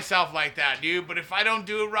laugh at myself like that, dude. But if I don't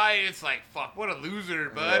do it right, it's like, fuck, what a loser,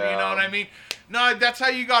 bud. Yeah. You know what I mean? No, that's how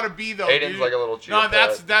you gotta be, though, ADEN's dude. like a little cheetah. No,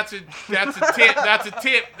 that's a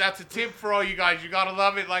tip. That's a tip for all you guys. You gotta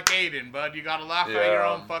love it like ADEN, bud. You gotta laugh at your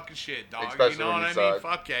own fucking shit, dog. Especially you know when what you I mean? suck.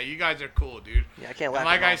 Fuck yeah, you guys are cool, dude. Yeah, I can't laugh. And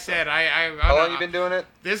like at I myself. said, I How long you been doing it?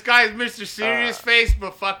 This guy's Mr. Serious Face,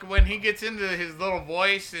 but fuck, when he gets into his little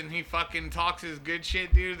voice and he fucking talks his good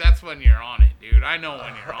shit, dude, that's when you're on it, dude. I know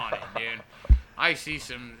when you're on it, dude. I see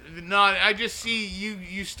some. No, I just see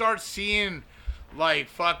you start seeing like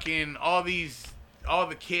fucking all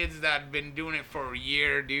the kids that have been doing it for a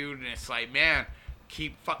year, dude, and it's like, man,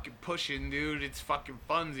 keep fucking pushing, dude. It's fucking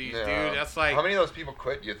funsies, dude. That's like, how many of those people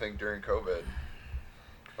quit, do you think, during COVID?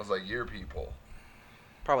 I was like, your people.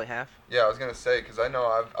 Probably half. Yeah, I was gonna say, because I know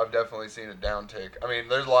I've definitely seen a downtick. I mean,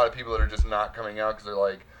 there's a lot of people that are just not coming out because they're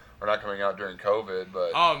like, we're not coming out during COVID,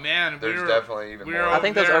 but oh man, there's definitely even more. I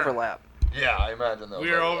think those overlap. Yeah, I imagine those. We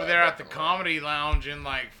were over there at the definitely. comedy lounge and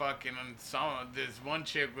like fucking this one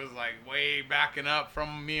chick was like way backing up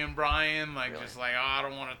from me and Brian, like Really? just like, oh, I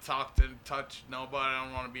don't want to touch nobody, I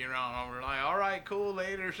don't want to be around. And we're like, all right, cool,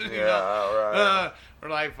 later. You Yeah, know? all right. We're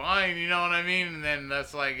like, fine, you know what I mean? And then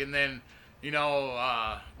that's like, and then you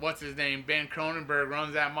know, what's his name? Ben Cronenberg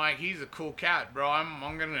runs that mic. He's a cool cat, bro.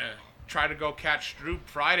 I'm gonna try to go catch Stroop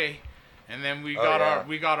Friday, and then we got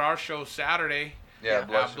our show Saturday. Yeah,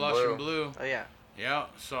 Blush and Blue. Oh yeah. Yeah,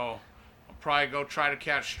 so I'll probably go try to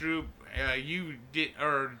catch Stroop.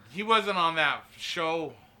 He wasn't on that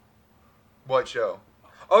show. What show?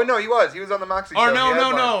 Oh no, he was. He was on the Moxie show.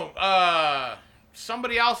 No.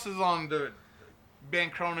 Somebody else is on the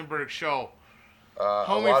Ben Cronenberg show.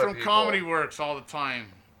 Homie from Comedy Works all the time.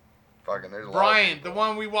 Fucking, there's a Brian, lot of people. the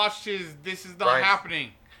one we watched his This Is Not Brian's-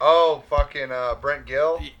 Happening. Oh, fucking Brent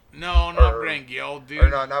Gill? No, not Brent Gill, dude. Or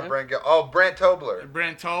no, not Brent Gill. Oh, Brent Tobler.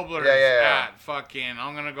 Brent Tobler Yeah. at fucking,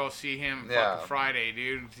 I'm going to go see him Yeah. fucking Friday,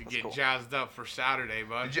 dude, to get cool. jazzed up for Saturday,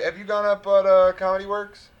 bud. Have you gone up at Comedy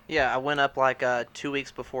Works? Yeah, I went up like 2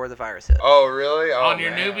 weeks before the virus hit. Oh, really? Oh, On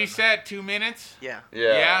your man. newbie set, 2 minutes? Yeah.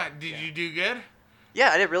 Yeah. Did you do good?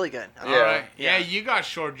 Yeah, I did really good. Yeah. All right. Yeah. Yeah, you got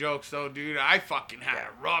short jokes though, dude. I fucking had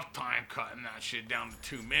a rough time cutting that shit down to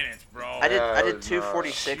 2 minutes, bro. I did Yeah, it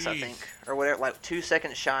 2:46, I Jeez. think, or whatever, like 2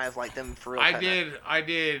 seconds shy of like them for real. I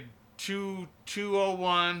did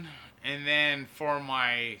 2:01, and then for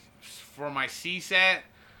my C set,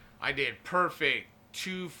 I did perfect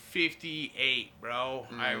 2:58, bro.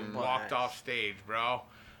 I walked nice. off stage, bro.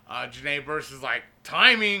 Janae Burst is like,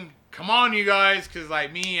 timing, come on, you guys, because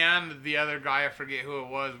like me and the other guy, I forget who it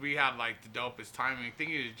was, we had like the dopest timing. I think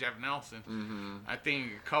it was Jeff Nelson. Mm-hmm. I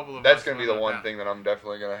think a couple of That's us going to be went the like one that. thing that I'm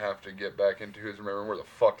definitely going to have to get back into is remembering where the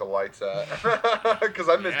fuck the light's at. Because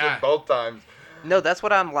I missed Yeah. it both times. No, that's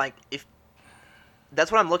what I'm like.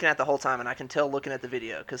 That's what I'm looking at the whole time, and I can tell looking at the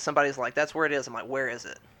video because somebody's like, "That's where it is." I'm like, "Where is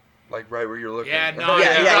it?" Like right where you're looking. Yeah, no, you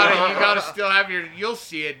gotta still have your. You'll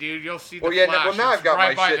see it, dude. You'll see the flash. Well, now I've got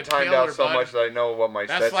right my shit timed out so much that I know what my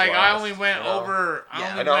That's like last, I only went over.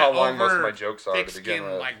 I know how long most of my jokes are to begin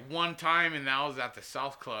with. Like one time, and that was at the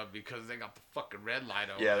South Club because they got the fucking red light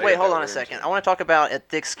over. Yeah. Wait, hold on a second. I want to talk about at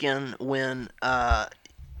Thick Skin when I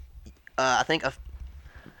think a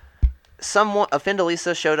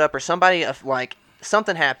Findalisa showed up or somebody like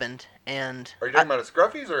something happened. And are you talking about a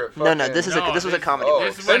Scruffies or a fucking... No, this was a comedy. Oh,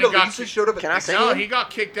 Findalisa showed up at... Can I say No, he got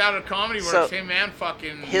kicked out of Comedy Works. Him and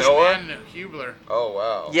fucking Noah? man Hubler. Oh,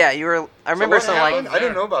 wow. Yeah, you were... I remember something like... I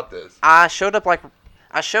didn't know about this. I showed up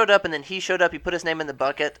and then he showed up. He put his name in the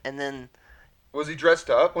bucket and then... Was he dressed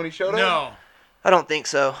up when he showed up? No. I don't think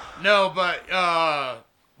so. No, but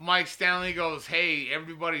Mike Stanley goes, "Hey,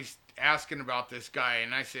 everybody's asking about this guy."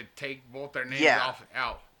 And I said, "Take both their names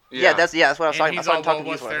out." Yeah, that's what I was talking about. He's like, "Well,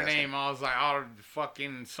 what's their name?" I was like, "Oh,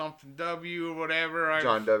 fucking something W or whatever."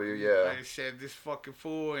 John W. Yeah. I said this fucking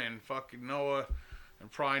fool and fucking Noah,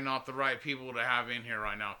 and probably not the right people to have in here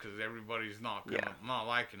right now because everybody's not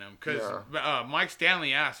liking him. Because Mike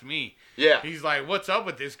Stanley asked me. Yeah. He's like, "What's up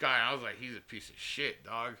with this guy?" I was like, "He's a piece of shit,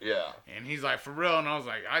 dog." Yeah. And he's like, "For real?" And I was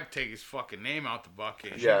like, "I'd take his fucking name out the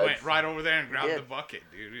bucket." Yeah. He went right over there and grabbed the bucket,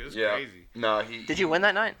 dude. It was crazy. No, Did you win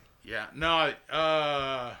that night? Yeah. No.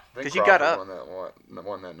 Because you got up.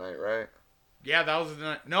 Won that night, right? Yeah, that was the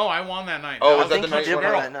night. No, I won that night. Oh, was that the night you won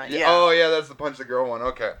that night? Yeah. Oh, yeah, that's the Punch the Girl one.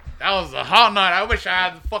 Okay. That was a hot night. I wish I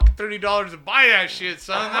had the fucking $30 to buy that shit,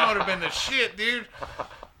 son. That would have been the shit, dude.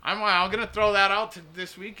 I'm gonna throw that out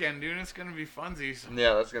this weekend, dude. It's gonna be funsies.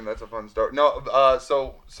 Yeah, that's a fun story. No,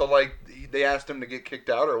 so like they asked him to get kicked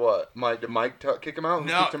out or what? Did Mike kick him out?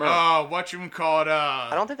 No, whatchamacallit,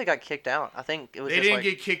 I don't think they got kicked out. I think it was. They didn't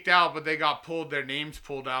get kicked out, but they got their names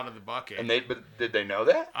pulled out of the bucket. And but did they know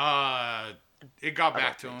that? It got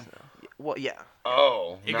back to him. So. Well, yeah.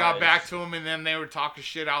 Oh. It got back to him, and then they were talking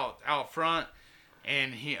shit out front,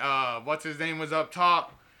 and he what's his name was up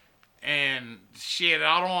top. And shit,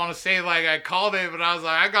 I don't want to say like I called it, but I was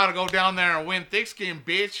like, I gotta go down there and win thick skin,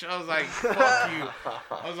 bitch. I was like, fuck you.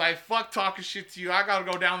 I was like, fuck talking shit to you. I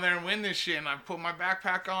gotta go down there and win this shit. And I put my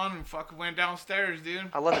backpack on and fucking went downstairs, dude.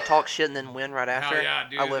 I love to talk shit and then win right after. Hell yeah,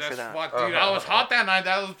 dude. I live for that. Fuck, dude. I was hot that night.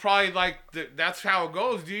 That was probably like, that's how it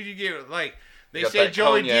goes, dude. You get like, they say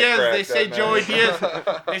Joey Diaz. They say Joey Diaz.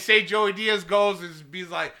 They say Joey Diaz goes and he's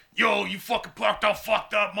like, "Yo, you fucking fucked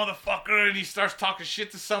up, motherfucker," and he starts talking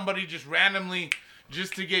shit to somebody just randomly,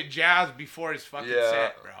 just to get jazzed before his fucking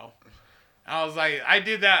set, bro. I was like, I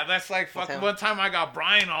did that. That's like fucking one time I got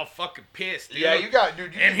Brian all fucking pissed, dude. Yeah, you got,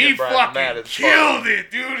 dude. And he fucking killed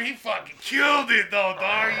it, dude. He fucking killed it, though,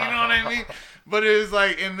 dog. You know what I mean? But it was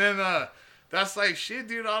like, and then that's like shit,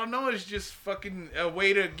 dude. I don't know. It's just fucking a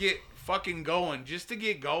way to get fucking going, just to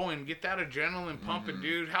get going, get that adrenaline pumping,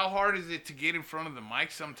 dude. How hard is it to get in front of the mic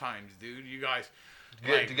sometimes, dude? You guys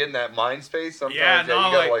to get in that mind space sometimes. Yeah, you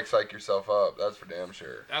gotta like psych yourself up. That's for damn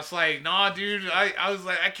sure. That's like, nah, dude. I was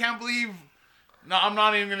like, I can't believe. No, I'm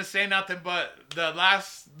not even gonna say nothing. But the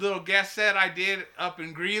last little guest set I did up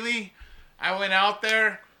in Greeley, I went out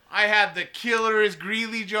there. I had the killerest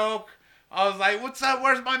Greeley joke. I was like, "What's up?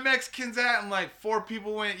 Where's my Mexicans at?" And like 4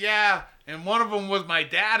 people went, "Yeah." And one of them was my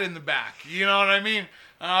dad in the back. You know what I mean?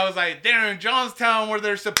 And I was like, "They're in Johnstown where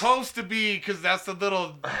they're supposed to be, because that's the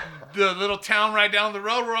little town right down the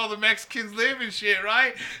road where all the Mexicans live and shit,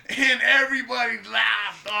 right?" And everybody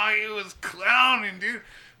laughed. Oh, it was clowning, dude.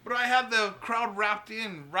 But I had the crowd wrapped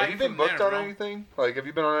in right. Have you been booked on anything? Like, have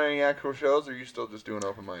you been on any actual shows, or are you still just doing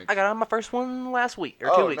open mics? I got on my first one last week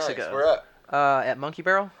or 2 weeks ago. Where at? At Monkey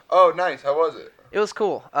Barrel. Oh, nice. How was it? It was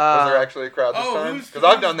cool. Was there actually a crowd this time? Because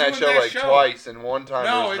I've done that show like twice, and one time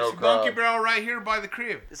there was no crowd. No, it's Monkey Barrel right here by the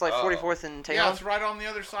crib. It's like 44th and Taylor. Yeah, it's right on the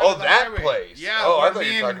other side of the that highway. Place? Yeah, I thought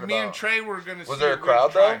you were talking about. Me and Trey were going to see. Was there a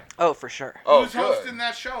crowd, though? Oh, for sure. Oh, who's hosting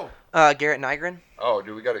that show? Garrett Nygren. Oh,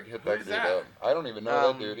 dude, we got to hit that dude up. I don't even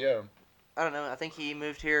know that dude, yeah. I don't know. I think he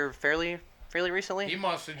moved here fairly recently. He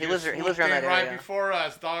must have. He lives around that area. Right before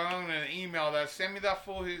us, dog. I'm gonna email that. Send me that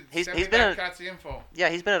full. Send me that cat's info. Yeah,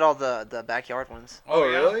 he's been at all the backyard ones. Oh,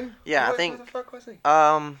 really? Yeah, I think. Who the fuck was he?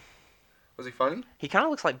 Was he funny? He kind of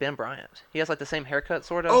looks like Ben Bryant. He has like the same haircut,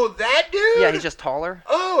 sort of. Oh, that dude? Yeah, he's just taller.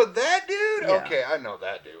 Oh, that dude? Yeah. Okay, I know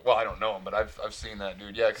that dude. Well, I don't know him, but I've seen that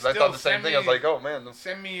dude. Yeah, because I thought the same thing. I was like, oh man.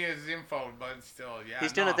 Send me his info, but still, yeah.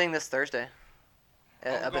 He's doing a thing this Thursday.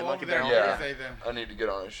 Up at Monkey Barrel. Thursday, then. I need to get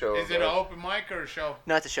on a show. Is it an open mic or a show?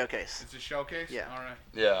 No, it's a showcase. It's a showcase? Yeah. All right.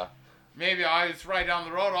 Yeah. Maybe it's right down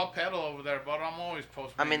the road. I'll pedal over there, but I'm always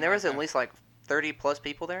posting. I mean, there was at least like 30 plus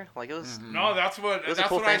people there. Like it was. No, that's what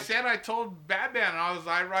Cool I said. I told Batman.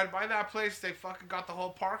 I ride by that place. They fucking got the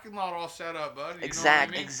whole parking lot all set up, bud. You know what I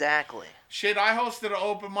mean? Exactly. Shit, I hosted an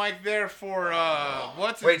open mic there for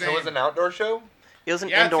what's his name? Wait, so it was an outdoor show? It was an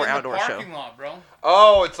indoor-outdoor show. Parking lot, bro.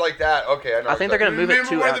 Oh, it's like that. Okay, I know. I think they're gonna move it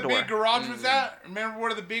to Remember where outdoor. the big garage was at? Remember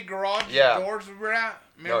where the big garage doors were at?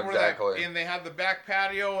 Remember exactly. And they had the back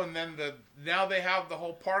patio, and then now they have the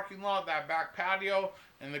whole parking lot, that back patio,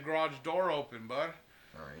 and the garage door open, bud.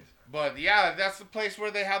 Nice. But yeah, that's the place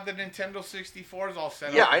where they have the Nintendo 64s all set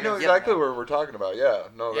up. Yeah, I know exactly where we're talking about. Yeah,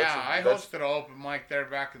 no, I hosted an open mic there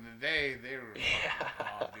back in the day. They were,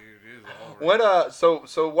 oh, dude, it was over.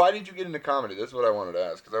 So why did you get into comedy? This is what I wanted to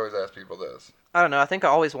ask, because I always ask people this. I don't know. I think I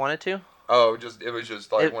always wanted to. Oh, it was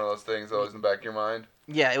just like one of those things that was in the back of your mind.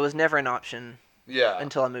 Yeah, it was never an option. Yeah.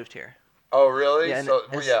 Until I moved here. Oh, really? Yeah,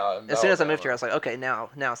 as soon as I moved here, I was like, okay,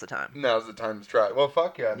 now's the time. Now's the time to try. Well,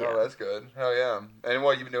 fuck yeah, no, that's good. Hell yeah. And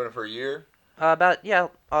what, you've been doing it for a year? About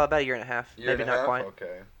a year and a half. Maybe not quite.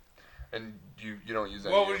 Okay. And you don't use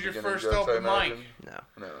any. What was your first open mic?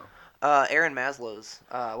 No. Aaron Maslow's.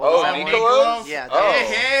 Nicolos? Yeah.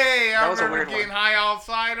 Hey, I remember getting high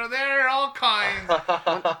outside. Oh, there are all kinds.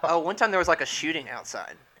 One time there was like a shooting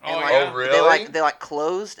outside. And oh, really? They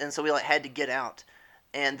closed, and so we had to get out.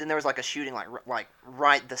 And then there was like a shooting like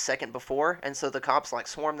right the second before, and so the cops like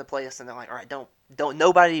swarmed the place, and they're like, all right, don't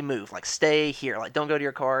nobody move, like stay here, like don't go to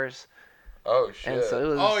your cars. Oh shit. And so it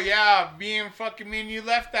was, me and you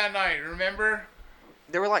left that night, remember?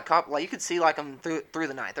 There were like you could see like them through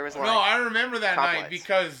the night. There was like no, I remember that night lights.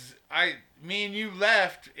 because me and you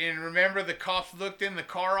left, and remember the cops looked in the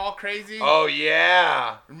car all crazy? Oh,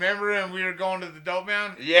 yeah. Remember, and we were going to the dope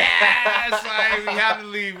man? Yeah. Yes, we had to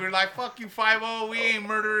leave. We were like, fuck you, 5-0, we ain't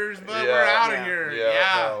murderers, but we're out of here.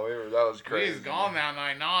 Yeah. No, that was crazy. We was gone that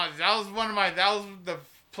night. No, that was the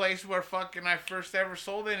place where fucking I first ever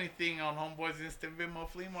sold anything on Homeboy's Instant Venmo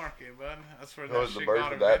Flea Market, bud. That's where that shit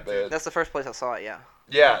got invented. That's the first place I saw it, yeah.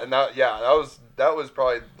 Yeah, and that was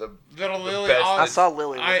probably the Little Lily best. I saw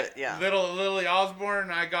Lily with it, yeah. Little Lily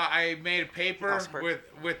Osborne, I made a paper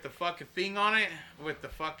with the fucking thing on it, with the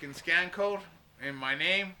fucking scan code and my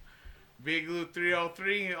name. Big Lou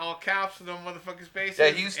 303, all caps, no motherfucking spaces. Yeah,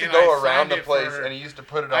 he used to go around the place, and he used to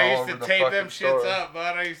put it all over the fucking store. I used to tape them shits up,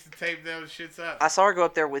 bud. I used to tape those shits up. I saw her go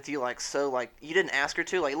up there with you, you didn't ask her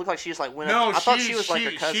to. Like, it looked like she just, went up. I thought she was, like,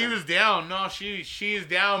 her cousin. She was down. No, she is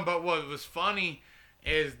down, but what was funny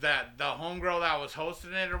is that the homegirl that was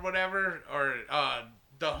hosting it or whatever, or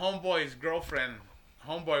the homeboy's girlfriend,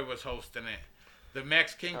 homeboy was hosting it. The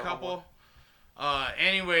Mexican couple.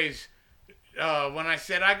 Anyways... when I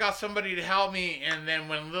said I got somebody to help me, and then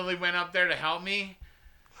when Lily went up there to help me,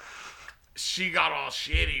 she got all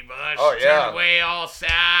shitty, but she turned away all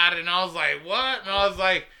sad, and I was like, what? And I was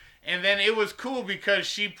like, and then it was cool because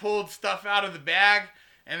she pulled stuff out of the bag,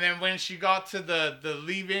 and then when she got to the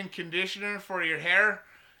leave-in conditioner for your hair,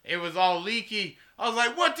 it was all leaky. I was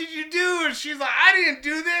like, what did you do? And she's like, I didn't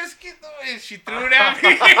do this. And she threw it at me.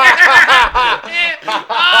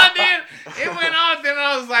 It went on. Then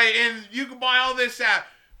I was like, and you can buy all this at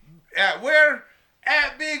where?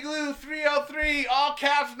 At Big Lou 303, all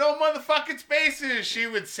caps, no motherfucking spaces. She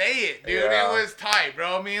would say it, dude. Yeah. It was tight,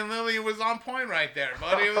 bro. Me and Lily was on point right there,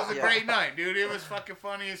 buddy. It was a great night, dude. It was fucking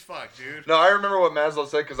funny as fuck, dude. No, I remember what Maslow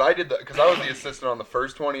said because I was the assistant on the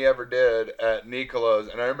first one he ever did at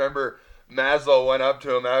Nicolos, and I remember Maslow went up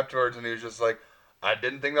to him afterwards, and he was just like, I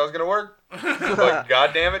didn't think that was going to work. But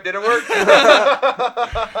goddamn it, did it work?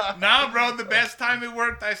 Nah, bro, the best time it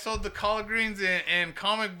worked, I sold the collard greens and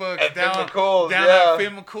comic books at down at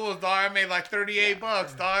Finn McCool's, dog. I made like $38,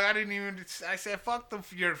 dog. I said, fuck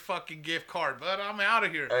your fucking gift card, but I'm out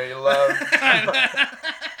of here. Are you love?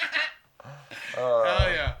 Hell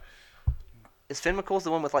yeah. Is Finn McCool's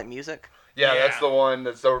the one with, music? Yeah, that's the one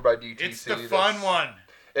that's over by DTC. It's the fun one.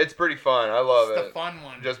 It's pretty fun. I love it. It's the fun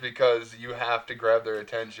one. Just because you have to grab their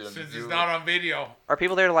attention. Since it's not on video. Are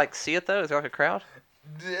people there to see it though? Is there a crowd?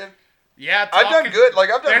 Yeah, I've done good.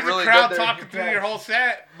 I've done really good. There's a crowd talking through your whole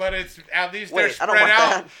set, but it's at least they're spread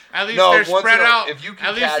out. That. At least they're spread out. If you can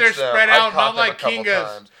at least they're spread out, not like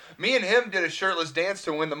Kinga's. Me and him did a shirtless dance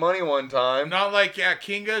to win the money one time. Not like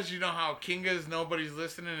Kinga's. You know how Kinga's, nobody's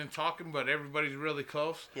listening and talking, but everybody's really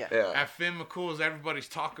close? Yeah. At Finn McCool's, everybody's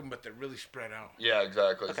talking, but they're really spread out. Yeah,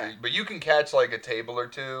 exactly. Okay. So, but you can catch, a table or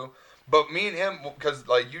two. But me and him, because,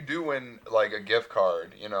 you do win, a gift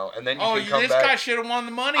card, and then you can come back. This guy should have won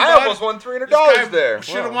the money, I almost won $300 there.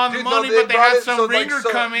 Should have won the money, but they had some ringer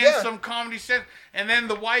come in, some comedy set, and then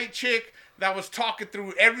the white chick that was talking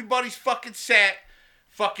through everybody's fucking set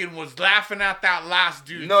fucking was laughing at that last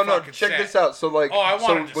dude. No, check this out. So like, I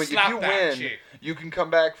wanted to slap if you that win, chick. You can come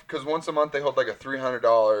back because once a month they hold like a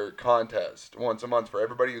 $300 contest once a month for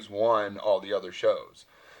everybody who's won all the other shows.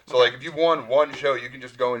 So like, if you've won one show, you can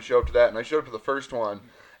just go and show up to that. And I showed up to the first one,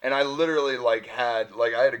 and I literally I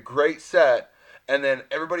had a great set. And then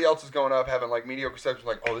everybody else is going up having like mediocre sets.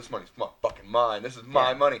 Like, oh, this money's fucking mine. This is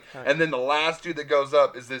my money. Right. And then the last dude that goes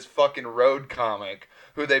up is this fucking road comic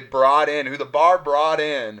who they brought in, who the bar brought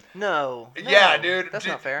in. No. Yeah, dude. That's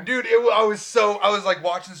not fair. Dude, I was like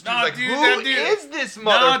watching this dude like, who is this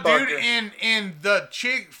motherfucker? No, dude, and the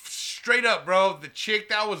chick, straight up, bro, the chick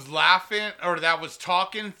that was laughing or that was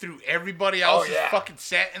talking through everybody else's fucking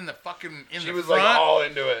set in the fucking in she the was front, like all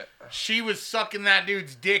into it. She was sucking that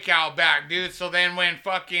dude's dick out back, dude. So then when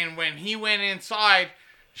he went inside,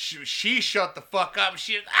 she shut the fuck up.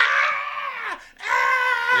 She was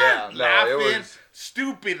laughing, it was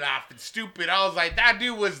stupid. I was like, that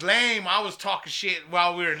dude was lame. I was talking shit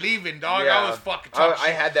while we were leaving, dog. I was fucking talking shit.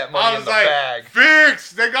 I had that money in the bag.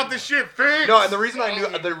 Fixed. They got this shit fixed. No, and the reason I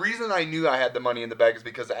knew I had the money in the bag is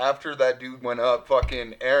because after that dude went up,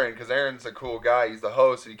 fucking Aaron, because Aaron's a cool guy. He's the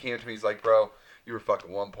host, and he came to me. He's like, bro, you were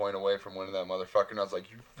fucking 1 point away from winning that motherfucker. And I was like,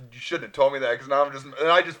 you shouldn't have told me that, because now I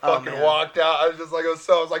just fucking walked out. I was just like, it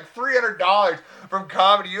was like $300 from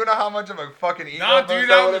comedy. You know how much of a fucking ego boost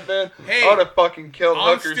that would have been? Hey, I would have fucking killed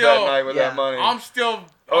hookers that night with that money. I'm still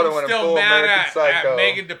mad at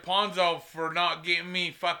Megan DePonzo for not getting me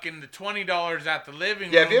fucking the $20 at the living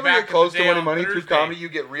room. Yeah, if you ever get close to winning money through comedy, you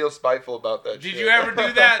get real spiteful about that shit. Did you ever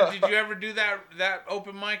do that? Did you ever do that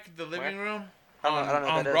open mic, the living room? I don't know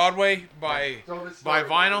on Broadway by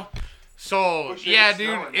Vinyl. So yeah,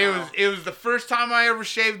 dude, it was the first time I ever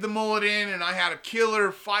shaved the mullet in, and I had a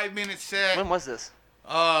killer 5-minute set. When was this?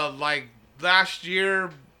 Like last year,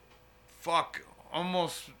 like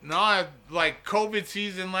COVID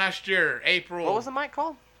season last year, April. What was the mic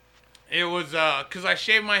called? It was because I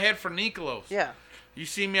shaved my head for Nicolos. Yeah. You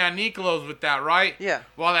see me at Nicolos with that, right? Yeah.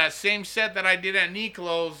 Well, that same set that I did at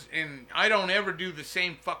Nicolos, and I don't ever do the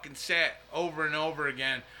same fucking set over and over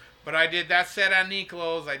again, but I did that set at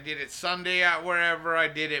Nicolos. I did it Sunday at wherever. I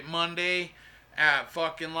did it Monday at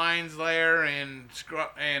fucking Lions Lair and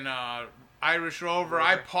Irish Rover.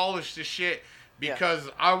 I polished the shit because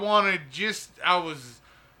I wanted I was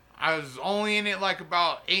only in it like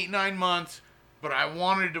about 8-9 months. But I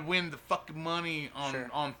wanted to win the fucking money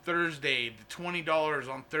on Thursday, the $20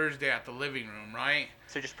 on Thursday at the living room, right?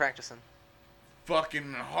 So you're just practicing.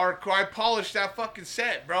 Fucking hardcore. I polished that fucking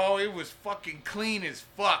set, bro. It was fucking clean as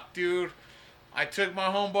fuck, dude. I took my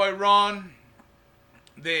homeboy Ron,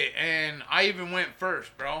 and I even went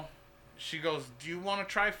first, bro. She goes, do you want to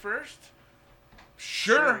try first?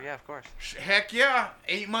 Sure. Yeah, of course. Heck yeah.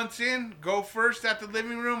 8 months in, go first at the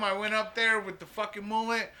living room. I went up there with the fucking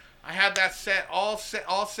mullet. I had that set all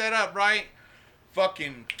set up, right?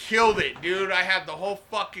 Fucking killed it, dude. I had the whole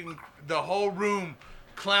room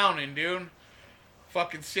clowning, dude.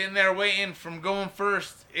 Fucking sitting there waiting from going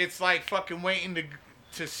first. It's like fucking waiting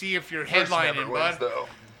to see if you're headlining, bud. Though.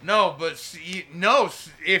 No, but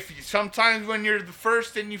if sometimes when you're the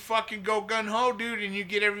first and you fucking go gun ho, dude, and you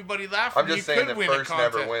get everybody laughing, I'm just saying that first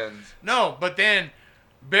never wins. No, but then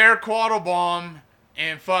Bear Quattlebaum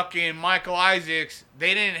and fucking Michael Isaacs,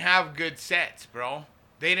 they didn't have good sets, bro.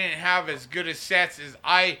 They didn't have as good as sets as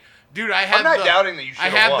I. Dude, I had. I'm not doubting that you should. I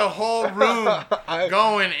had the whole room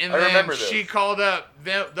going, and then she called up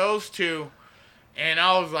those two, and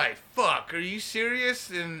I was like, "Fuck, are you serious?"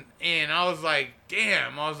 And I was like,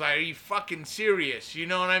 "Damn!" I was like, "Are you fucking serious?" You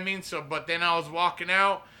know what I mean? So, but then I was walking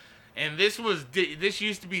out, and this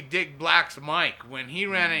used to be Dick Black's mic. When he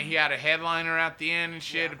ran it, he had a headliner at the end and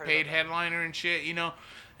shit, a paid headliner and shit, you know.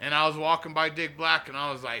 And I was walking by Dick Black, and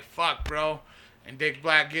I was like, "Fuck, bro." And Dick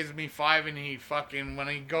Black gives me $5, and he fucking, when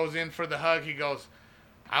he goes in for the hug, he goes,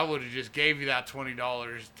 "I would have just gave you that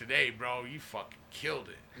 $20 today, bro. You fucking killed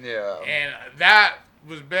it." Yeah. And that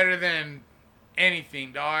was better than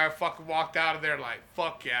anything, dog. I fucking walked out of there like,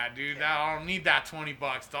 fuck yeah, dude. I don't need that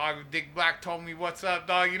 $20, dog. Dick Black told me what's up,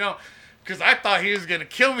 dog, you know. Because I thought he was going to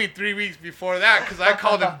kill me 3 weeks before that because I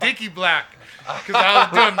called him Dickie Black. Because I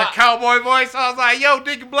was doing the cowboy voice. I was like, "Yo,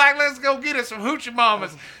 Dickie Black, let's go get us some hoochie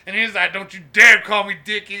mamas." And he was like, "Don't you dare call me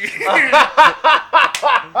Dickie." Oh,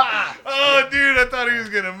 dude, I thought he was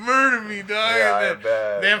going to murder me, dog. Yeah, and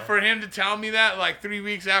then for him to tell me that like 3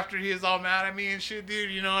 weeks after he was all mad at me and shit,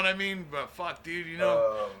 dude, you know what I mean? But fuck, dude, you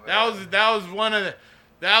know. That was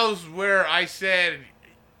where I said,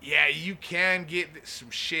 yeah, you can get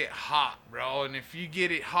some shit hot, bro. And if you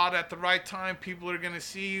get it hot at the right time, people are going to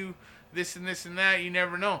see you this and this and that. You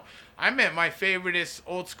never know. I met my favoriteest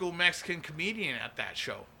old school Mexican comedian at that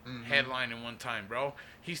show, headlining one time, bro.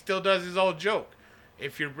 He still does his old joke.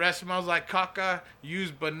 If your breath smells like caca,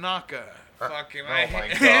 use Banaka. Fucking, my God.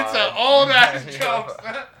 It's an old ass joke.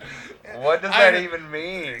 What does that even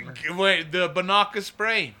mean? Wait, the Banaka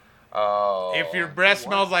spray. Oh. If your breath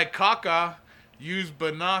smells like caca, use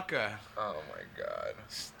Banaka. Oh my God.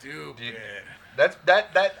 Stupid.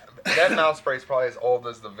 That mouth spray is probably as old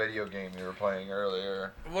as the video game you were playing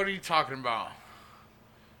earlier. What are you talking about?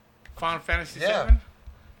 Final Fantasy VII?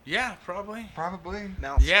 Yeah, probably. Probably.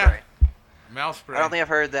 Mouth spray. Mouth spray. I don't think I've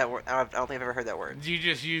heard that word. I don't think I've ever heard that word. You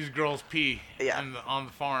just use girls' pee on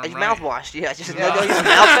the farm, right? Mouthwash, yeah. Just don't use mouth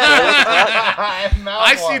spray.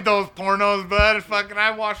 I see those pornos, bud. Fucking,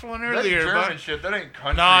 I watched one earlier, That's German bud. shit. That ain't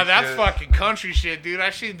country Nah, shit. that's fucking country shit, dude. I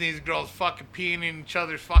seen these girls fucking peeing in each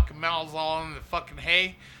other's fucking mouths all in the fucking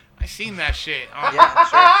hay. I seen that shit. On,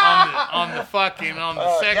 on the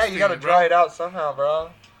sex yeah, you gotta thing, dry it out somehow, bro.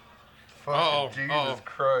 Fucking Oh. Jesus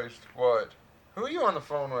Christ. What? Who are you on the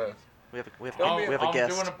phone with? We have a I'm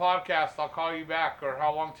guest. doing a podcast. I'll call you back. Or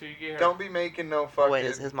how long till you get here? Don't be making no fucking... Wait,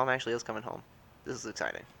 his mom actually is coming home. This is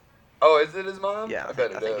exciting. Oh, is it his mom? Yeah, I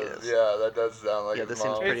bet it is. Yeah, that does sound like his this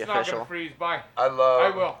mom. seems pretty It's not official. gonna freeze. Bye. I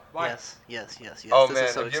will. Bye. Yes. Oh, This man,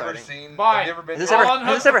 is so have you ever exciting. seen... Bye. Have you ever been... Has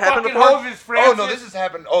this ever happened before? Hoses, Oh, no, this has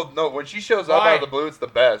happened... Oh, no, when she shows up out of the blue, it's the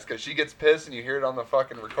best. Because she gets pissed and you hear it on the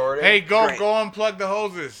fucking recording. Hey, go Great. unplug the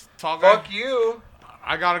hoses. Fuck you.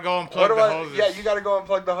 I gotta go unplug the hoses. Yeah, you gotta go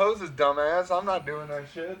unplug the hoses, dumbass. I'm not doing that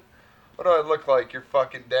shit. What do I look like? Your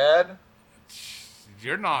fucking dad?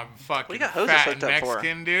 You're not fucking What do you got hoses fat hooked and up for?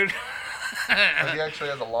 Mexican, dude. He actually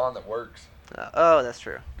has a lawn that works. Oh, that's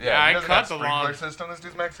true. Yeah, he I doesn't cut have the sprinkler lawn. system. This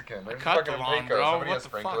dude's Mexican. I There's cut the fucking lawn, Pecos. bro. Somebody What has the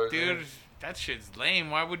fuck, sprinklers, dude? That shit's lame.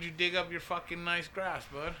 Why would you dig up your fucking nice grass,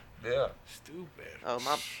 bud? Yeah. Stupid. Oh,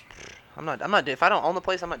 I'm not. If I don't own the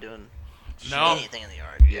place, I'm not doing anything in the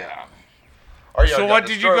yard. Yeah. Oh, yeah, So what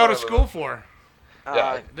did you go to school for?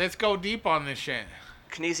 Let's go deep on this shit.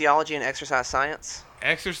 Kinesiology and exercise science.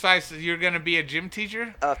 Exercise. You're gonna be a gym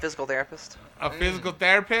teacher? Physical therapist. A physical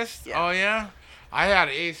therapist? Yeah. Oh yeah. I had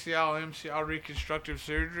ACL, MCL, reconstructive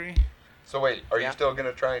surgery. So wait, are you still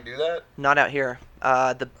gonna try and do that? Not out here.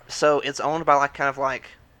 So it's owned by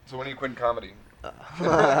So when are you quitting comedy?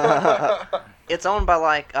 It's owned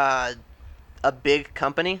by a big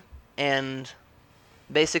company, and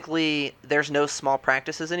basically there's no small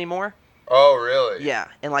practices anymore. Oh really? Yeah,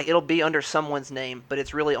 and it'll be under someone's name, but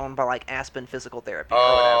it's really owned by Aspen Physical Therapy or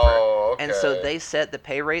Oh, whatever. okay. And so they set the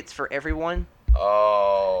pay rates for everyone.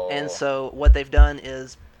 Oh. And so what they've done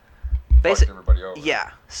is Fucked everybody over.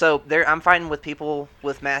 Yeah. So I'm fighting with people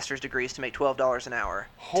with master's degrees to make $12 an hour.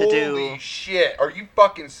 Holy shit! Are you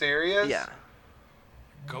fucking serious? Yeah.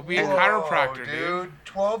 Go be a chiropractor, dude.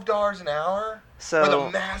 $12 an hour? So with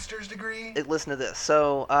a master's degree? Listen to this.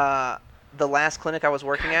 So the last clinic I was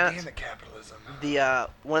working at, damn it, capitalism.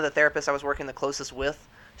 One of the therapists I was working the closest with,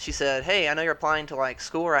 she said, "Hey, I know you're applying to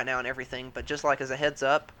school right now and everything, but just as a heads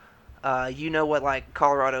up, you know what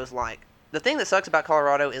Colorado's like. The thing that sucks about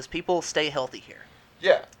Colorado is people stay healthy here.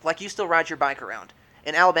 Yeah. You still ride your bike around.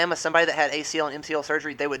 In Alabama, somebody that had ACL and MCL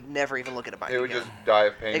surgery, they would never even look at a bike. They would just die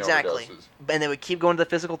of pain Exactly. overdoses. And they would keep going to the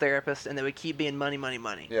physical therapist, and they would keep being money.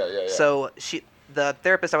 Yeah. So the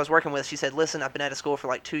therapist I was working with, she said, "Listen, I've been out of school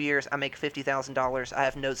for 2 years. I make $50,000. I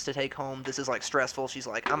have notes to take home. This is stressful." She's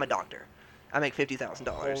like, "I'm a doctor. I make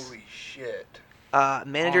 $50,000. Holy shit.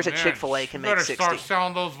 Managers at Chick-fil-A can make $60,000. You better start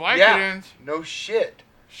selling those Vicodins. Yeah. No shit.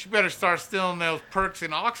 She better start stealing those perks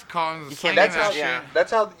and Oxycontins. You can't.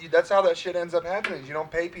 That's how that shit ends up happening. You don't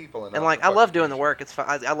pay people enough. And I love doing the work. It's fun.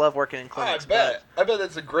 I love working in clinics. I bet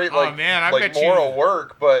that's a great moral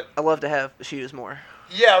work, but I love to have shoes more.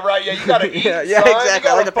 Yeah, right. Yeah, you gotta eat. yeah, son.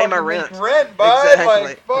 exactly. I like to pay my rent. Bud.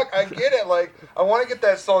 Exactly. Fuck, I get it. I want to get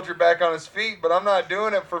that soldier back on his feet, but I'm not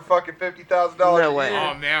doing it for fucking $50,000 No a way. year.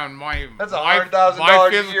 Oh man, that's $100,000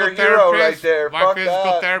 a year hero right there. My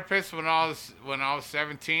physical therapist, when I was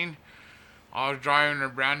 17, I was driving her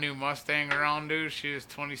brand new Mustang around, dude. She was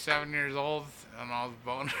 27 years old, and I was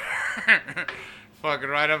boning her. Fucking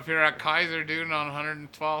right up here at Kaiser, dude, on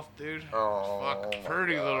 112th, dude. Oh, fucking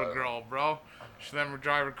pretty little girl, bro. She let me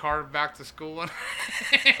drive her car back to school.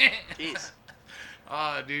 Jeez.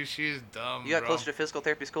 Oh, dude, she's dumb. You got closer to physical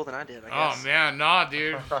therapy school than I did, I guess. Oh man, nah,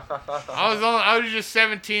 dude. I was just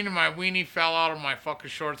 17 and my weenie fell out of my fucking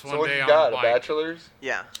shorts one day on the bike. So what you got, a bachelor's?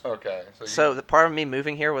 Yeah. Okay. So the part of me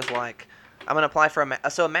moving here was I'm gonna apply for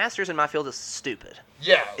a master's in my field is stupid.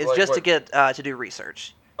 Yeah. It's just to get to do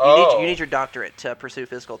research. You need your doctorate to pursue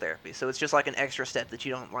physical therapy. So it's just an extra step that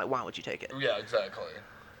you don't why would you take it? Yeah, exactly.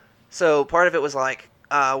 So part of it was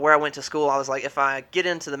where I went to school, I was like, if I get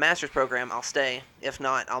into the master's program, I'll stay. If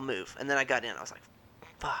not, I'll move. And then I got in. I was like,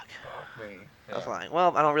 fuck. Fuck me. Yeah. I was like,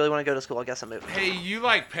 well, I don't really want to go to school. I guess I'm moving. Hey, you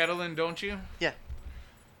like pedaling, don't you? Yeah.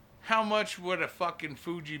 How much would a fucking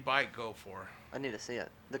Fuji bike go for? I need to see it.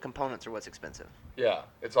 The components are what's expensive. Yeah,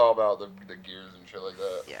 it's all about the gears and shit like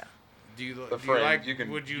that. Yeah. Do you frame, like? you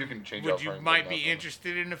can change out Would you frames might like be nothing.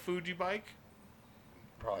 interested in a Fuji bike?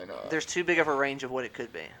 Probably not. There's too big of a range of what it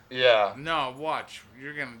could be. Yeah. No, watch.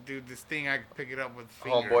 You're gonna do this thing. I can pick it up with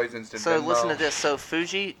finger. Homeboys instant. So Venmo. listen to this. So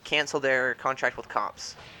Fuji canceled their contract with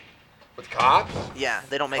cops. With cops? Yeah,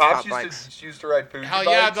 they don't make Cops cop bikes. used to ride Fuji Hell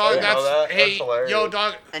bikes? yeah, I dog. didn't know that. Hey, That's hilarious. yo,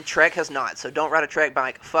 dog. And Trek has not. So don't ride a Trek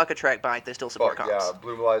bike. Fuck a Trek bike. They still support Fuck cops. yeah,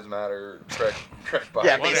 Blue Lives Matter, Trek bike.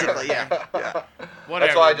 Yeah, basically, yeah. Whatever,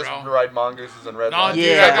 That's why I just bro. ride mongooses and red No, lines. dude,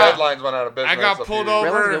 Yeah. Red lines went out of business. I got a pulled few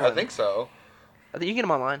years over. ago. I think so. I think you can get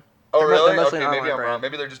them online. Oh They're really? mostly Okay, an maybe online I'm wrong. brand.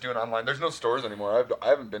 Maybe they're just doing online. There's no stores anymore. I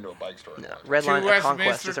haven't been to a bike store. No, anymore. Redline Two Conquest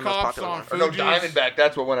Westminster is their most cops popular on one. Or no, Fuji's. Diamondback.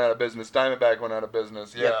 That's what went out of business. Diamondback went out of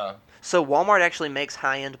business. Yeah. Yep. So Walmart actually makes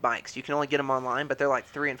high-end bikes. You can only get them online, but they're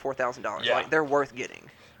like $3,000 and $4,000. Yeah. Like they're worth getting.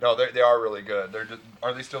 No, they are really good. They're just.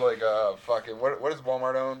 Are they still like fucking? What does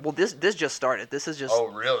Walmart own? Well, this just started. This is just. Oh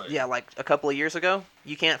really? Yeah, like a couple of years ago.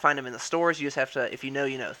 You can't find them in the stores. You just have to, if you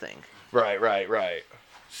know, thing. Right.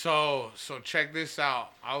 So check this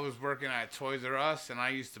out. I was working at Toys R Us, and I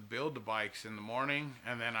used to build the bikes in the morning,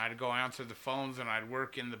 and then I'd go answer the phones, and I'd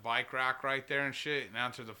work in the bike rack right there and shit, and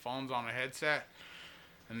answer the phones on a headset.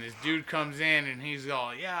 And this dude comes in, and he's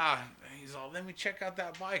all, let me check out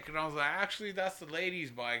that bike. And I was like, actually, that's the lady's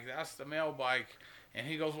bike. That's the male bike. And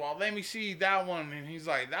he goes, well, let me see that one. And he's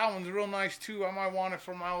like, that one's real nice, too. I might want it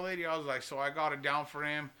for my old lady. I was like, so I got it down for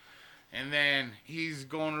him. And then he's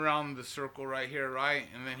going around the circle right here, right?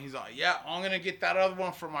 And then he's like, yeah, I'm going to get that other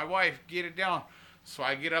one for my wife. Get it down. So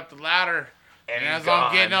I get up the ladder. And as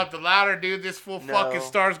I'm getting up the ladder, dude, this fool fucking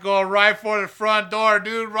starts going right for the front door,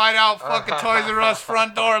 dude. Right out fucking Toys R Us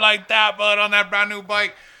front door like that, bud, on that brand new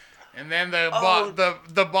bike. And then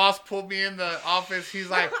the boss pulled me in the office. He's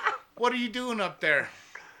like, what are you doing up there?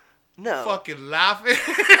 No. Fucking laughing. 2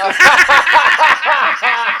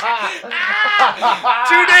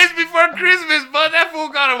 days before Christmas, bud, that fool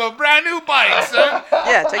got him a brand new bike, son.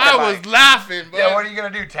 Yeah, take that I bike. was laughing, bud. Yeah, what are you gonna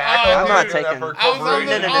do? Tackle? I'm not dude, taking- for I was on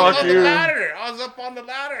the, corporations? I was on the you. ladder. I was up on the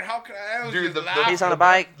ladder. How could I was Dude, just laughing. He's on a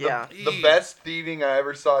bike? The- Yeah. The best thieving I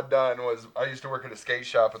ever saw done was I used to work at a skate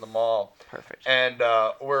shop in the mall. Perfect. And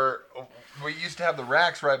we used to have the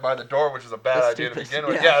racks right by the door, which is a bad That's idea to stupid. begin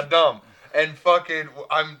with. Yeah. Yeah, dumb. And fucking,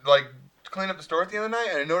 I'm like cleaning up the store at the end of the night,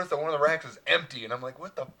 and I noticed that one of the racks is empty, and I'm like,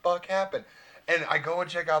 what the fuck happened? And I go and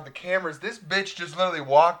check out the cameras. This bitch just literally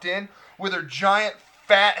walked in with her giant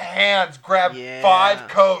fat hands, grabbed 5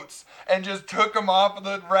 coats, and just took them off of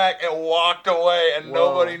the rack and walked away, and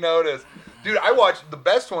nobody noticed. Dude, I watched, the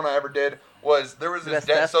best one I ever did was, there was this,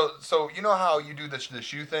 so you know how you do the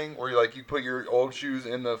shoe thing, where you put your old shoes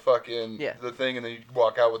in the fucking, the thing, and then you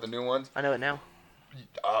walk out with the new ones? I know it now.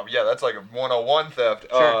 Yeah, that's like a 101 theft.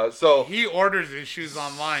 Sure. So he orders his shoes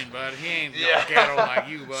online, but he ain't ghetto like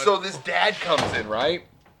you, bud. So this dad comes in, right?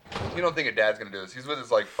 You don't think a dad's gonna do this. He's with his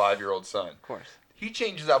 5-year-old son. Of course. He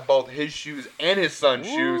changes out both his shoes and his son's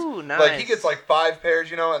shoes. Nice. Like he gets 5 pairs,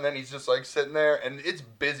 and then he's just sitting there, and it's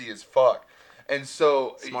busy as fuck. And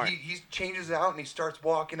so he changes out and he starts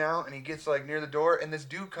walking out, and he gets near the door, and this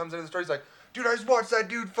dude comes into the store. He's like, dude, I just watched that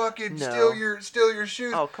dude fucking steal your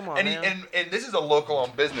shoes. Oh, come on, man. And this is a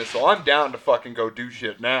local-owned business, so I'm down to fucking go do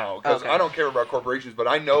shit now. Because I don't care about corporations, but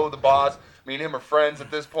I know the boss. Me and him are friends at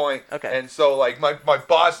this point. Okay. And so, my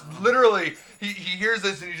boss, literally, he hears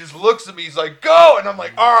this, and he just looks at me. He's like, go! And I'm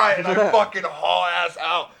like, all right. And I fucking haul ass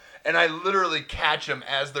out. And I literally catch them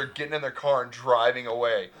as they're getting in their car and driving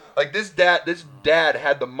away. This dad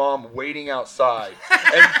had the mom waiting outside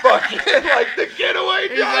and fucking the getaway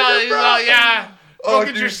driver, bro. Go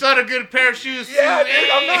get your son a good pair of shoes. Yeah,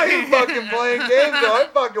 dude, I'm not even fucking playing games though. I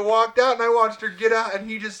fucking walked out and I watched her get out, and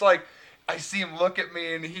he just I see him look at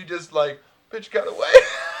me, and he just bitch, got away.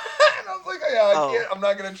 And I was like, I can't. I'm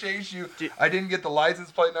not gonna chase you. Dude. I didn't get the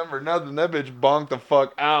license plate number or nothing. That bitch bonked the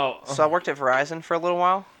fuck out. So I worked at Verizon for a little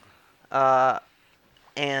while.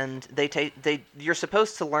 And you're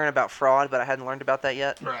supposed to learn about fraud, but I hadn't learned about that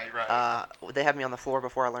yet. Right. They had me on the floor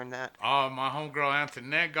before I learned that. Oh, my homegirl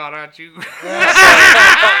Antoinette got at you. Was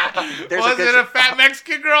it a fat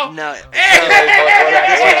Mexican girl? No.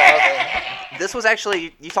 This was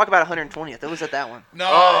actually, you talk about 120th. It was at that one.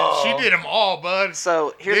 No, she did them all, bud.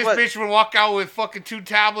 So here's this bitch would walk out with fucking 2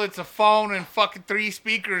 tablets, a phone, and fucking 3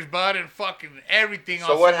 speakers, bud, and fucking everything.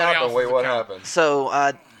 So what happened? Wait, what happened?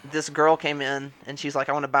 So this girl came in, and she's like,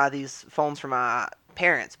 I want to buy these phones for my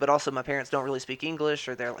parents, but also my parents don't really speak English,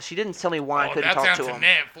 or she didn't tell me why I couldn't talk to them.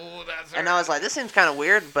 Fool. And I was like, this seems kind of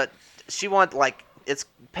weird, but she wanted, like, it's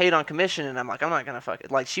paid on commission, and I'm like, I'm not gonna fuck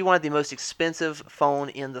it. Like, she wanted the most expensive phone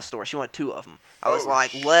in the store. She wanted 2 of them. I was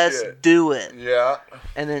like, let's do it. Yeah.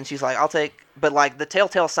 And then she's like, I'll take, but like the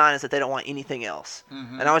telltale sign is that they don't want anything else.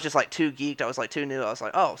 Mm-hmm. And I was just like too geeked. I was like too new. I was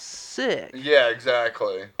like, oh, sick. Yeah,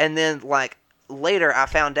 exactly. And then like later I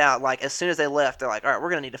found out, like as soon as they left, they're like, all right, we're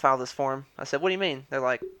gonna need to file this form. I said, what do you mean? They're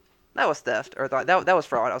like, that was theft, or that was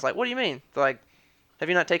fraud. I was like, what do you mean? They're like, have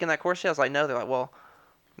you not taken that course yet? I was like, no. They're like, well,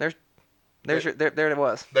 there it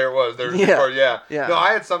was. There it was. There's your card. Yeah. No,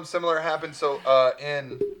 I had something similar happen. So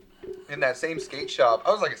in that same skate shop,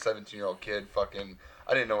 I was like a 17-year-old kid. Fucking,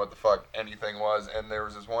 I didn't know what the fuck anything was. And there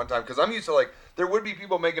was this one time, because I'm used to like, there would be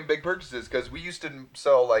people making big purchases, because we used to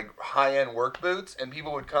sell like high-end work boots, and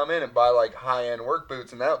people would come in and buy like high-end work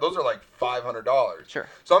boots, and those are like $500. Sure.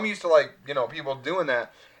 So I'm used to like, people doing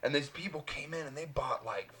that. And these people came in and they bought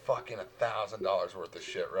like fucking $1,000 worth of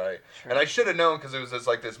shit, right? Sure. And I should have known, because it was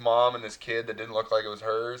this mom and this kid that didn't look like it was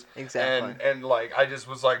hers. Exactly. And like I just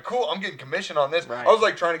was like, cool, I'm getting commission on this. Right. I was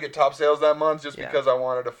like trying to get top sales that month just because I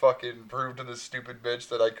wanted to fucking prove to this stupid bitch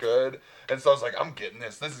that I could. And so I was like, I'm getting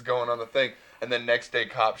this. This is going on the thing. And then next day,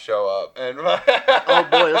 cops show up, and oh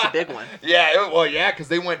boy, it was a big one. Yeah, because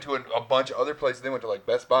they went to a bunch of other places. They went to like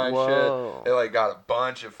Best Buy and shit. They like got a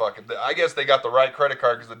bunch of fucking. I guess they got the right credit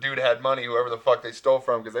card because the dude had money. Whoever the fuck they stole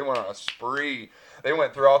from, because they went on a spree. They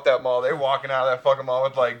went throughout that mall. They were walking out of that fucking mall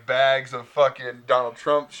with like bags of fucking Donald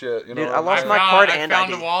Trump shit. You know, dude, I lost my card and I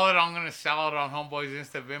found a wallet. I'm gonna sell it on Homeboy's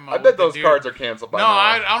Insta Venmo. I bet those cards are canceled by now. No,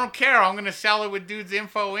 I don't care. I'm gonna sell it with dude's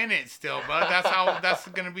info in it still, bud. That's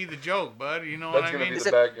gonna be the joke, bud. You know what I mean?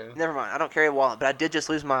 Never mind. I don't carry a wallet, but I did just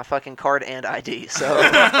lose my fucking card and ID, so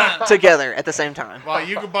together at the same time. Well,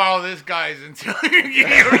 you can borrow this guy's until you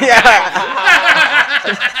get your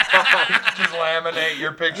just laminate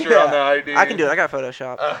your picture on the ID. I can do it. I got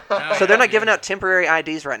Photoshop. So they're not giving out temporary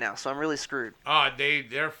IDs right now, so I'm really screwed. Oh,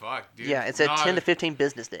 they're fucked, dude. Yeah, it's at 10 to 15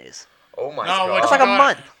 business days. Oh my god. It's like a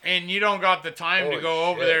month. And you don't got the time to go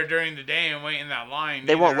over there during the day and wait in that line.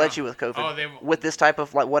 They won't let you with COVID. With this type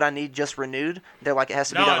of like what I need just renewed, they're like it has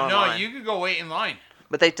to be done online. No, you could go wait in line.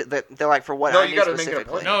 But they're like for what I need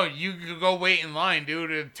specifically. No, you could go wait in line,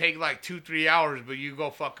 dude. It'd take like 2-3 hours, but you go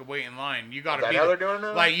fucking wait in line. You gotta be. How they're doing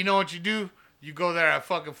it? Like, you know what you do? You go there at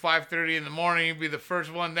fucking 5:30 in the morning. You be the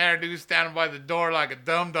first one there, dude, standing by the door like a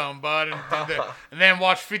dum-dum, bud. And then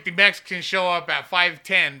watch 50 Mexicans show up at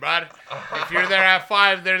 5:10, bud. If you're there at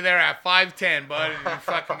 5, they're there at 5:10, bud. And you're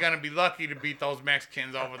fucking gonna be lucky to beat those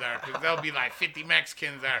Mexicans over there, because there'll be like 50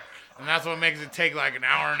 Mexicans there. And that's what makes it take like an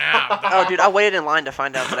hour and a half. Oh, dude, I waited in line to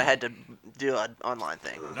find out that I had to do an online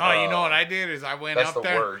thing. No, you know what I did is I went up there.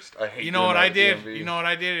 That's the worst. I hate. You know what I did? You know what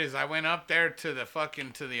I did is I went up there to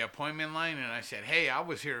the appointment line, and I said, "Hey, I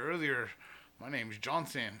was here earlier. My name's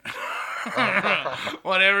Johnson."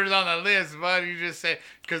 Whatever's on the list, bud. You just say,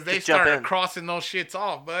 because they started crossing those shits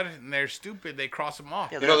off, bud, and they're stupid. They cross them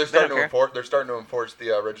off. Yeah, they're starting to enforce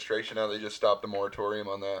the registration now. They just stopped the moratorium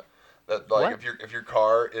on that. That like if your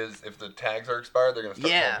car if the tags are expired, they're gonna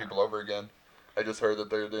start pulling people over again. I just heard that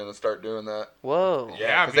they're gonna start doing that. Whoa.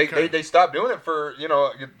 Yeah, because they stopped doing it for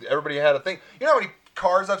everybody had a thing. You know how many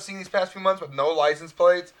cars I've seen these past few months with no license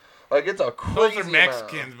plates? Like, it's a crazy Those are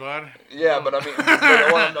Mexicans, bud. Yeah, but I mean,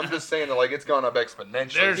 I'm just saying that, like, it's gone up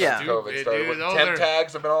exponentially since COVID started. Dude, temp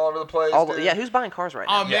tags have been all over the place, Yeah, who's buying cars right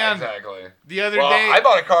now? Oh, man. Yeah, exactly. The other day... I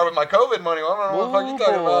bought a car with my COVID money. I don't know what the fuck you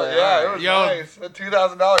talking about. Yeah, it was nice.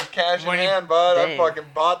 $2,000 cash in hand, bud. I fucking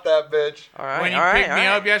bought that bitch. All right, when you picked me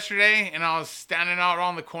up yesterday, and I was standing out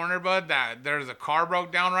on the corner, bud, there's a car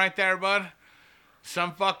broke down right there, bud.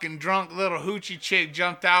 Some fucking drunk little hoochie chick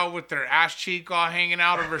jumped out with her ass cheek all hanging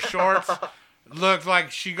out of her shorts. Looked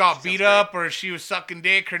like she got beat up, or she was sucking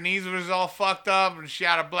dick. Her knees was all fucked up, and she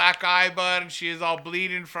had a black eye, bud, and she was all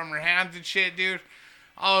bleeding from her hands and shit, dude.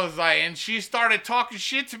 I was like, and she started talking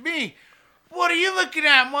shit to me. What are you looking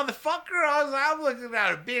at, motherfucker? I was like, I'm looking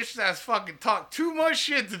at a bitch that's fucking talked too much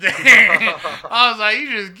shit today. I was like,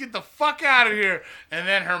 you just get the fuck out of here. And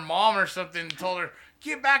then her mom or something told her,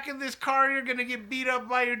 get back in this car. You're going to get beat up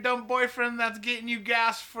by your dumb boyfriend that's getting you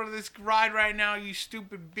gas for this ride right now, you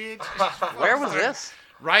stupid bitch. Where was this?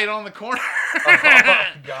 Right on the corner. Oh,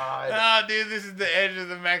 my God. Oh, dude, this is the edge of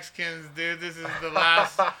the Mexicans, dude. This is the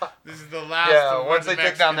last. Yeah, once they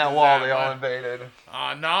took down that wall, they all invaded.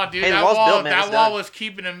 No, dude, hey, that wall was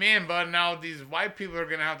keeping them in, but now these white people are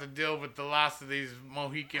going to have to deal with the last of these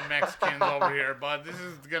Mohican Mexicans over here, bud. This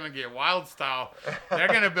is going to get wild style. They're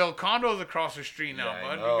going to build condos across the street now,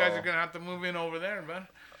 bud. You guys are going to have to move in over there, bud.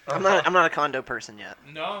 I'm not a condo person yet.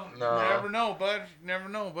 No. Never know, bud.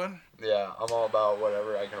 Yeah, I'm all about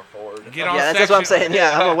whatever I can afford. That's what I'm saying.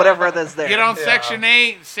 Yeah, whatever that's there. Get on Section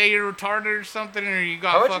 8, say you're retarded or something, or you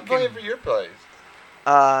got How much you paying for your place?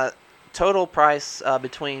 Total price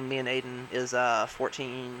between me and Aiden is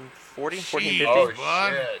 $14.50. Oh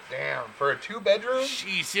shit! Damn, for a 2-bedroom.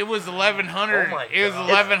 Jeez, it was $1,100. Oh my God. It was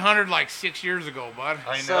 $1,100 like 6 years ago, bud.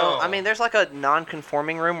 I know. So I mean, there's like a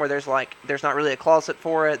non-conforming room where there's not really a closet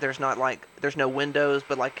for it. There's no windows,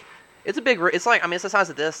 but like it's a big room. It's like it's the size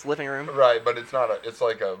of this living room. Right, but it's not a. It's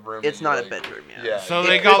like a room. It's not a bedroom. Yeah. So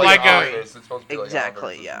they got like a. It's supposed to be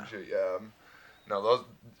exactly. Like yeah. Yeah. No, those.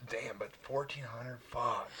 Damn, but $1,400,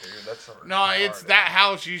 fuck, dude, that's so it's that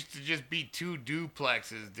house used to just be 2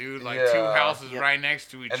 duplexes, dude, like 2 houses right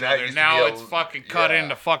next to each other. Now it's fucking cut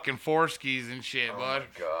into fucking Forskies and shit, bud.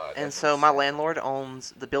 My God, and so my landlord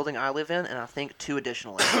owns the building I live in, and I think 2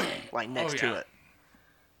 additional like next to it.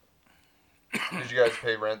 Did you guys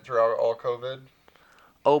pay rent throughout all COVID?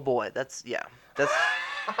 Oh boy, that's.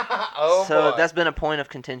 Oh so boy. That's been a point of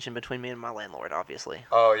contention between me and my landlord, obviously.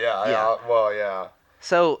 Oh yeah. Well, yeah.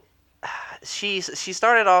 So, she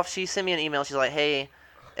started off. She sent me an email. She's like, "Hey,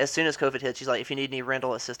 as soon as COVID hit, she's like, if you need any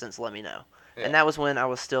rental assistance, let me know." Yeah. And that was when I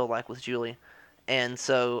was still like with Julie, and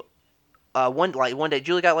so one day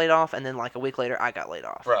Julie got laid off, and then like a week later I got laid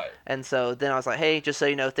off. Right. And so then I was like, "Hey, just so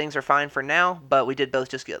you know, things are fine for now, but we did both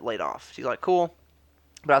just get laid off." She's like, "Cool,"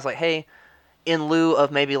 but I was like, "Hey, in lieu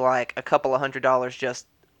of maybe like a couple of $100, just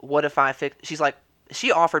what if I fix?" She's like,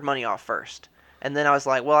 she offered money off first. And then I was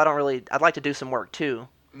like, well, I'd like to do some work too.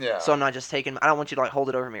 Yeah. So I'm not just I don't want you to like hold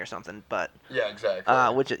it over me or something, but. Yeah,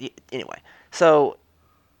 exactly. Anyway. So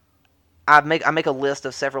I make a list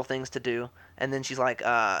of several things to do, and then she's like,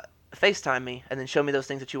 FaceTime me, and then show me those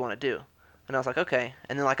things that you want to do. And I was like, okay.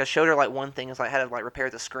 And then like I showed her like one thing is like how to like repair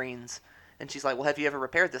the screens, and she's like, well, have you ever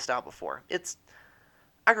repaired this style before?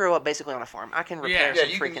 I grew up basically on a farm. I can repair some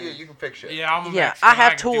freaking... you can fix shit. Yeah, I'm a Mexican. I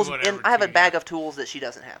have tools, and I have a bag of tools that she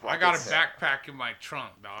doesn't have. Like, I got a backpack in my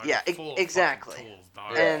trunk, dog. Yeah, full exactly. Of tools,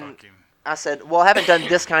 dog. And I said, well, I haven't done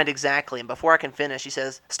this kind exactly. And before I can finish, she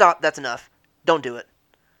says, stop, that's enough. Don't do it.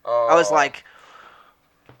 I was like,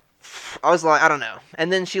 I don't know.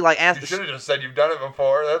 And then she like asked... You should have just said you've done it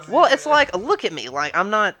before. It's like, look at me. Like,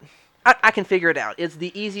 I'm not... I can figure it out. It's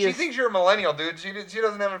the easiest... She thinks you're a millennial, dude. She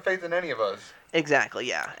doesn't have faith in any of us. Exactly,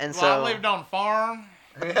 yeah. And I lived on farm.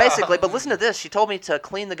 Yeah. Basically, but listen to this. She told me to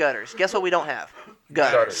clean the gutters. Guess what we don't have?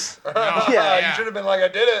 Gutters. Yeah. You should have been like, I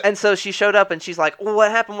did it. And so she showed up and she's like, well, what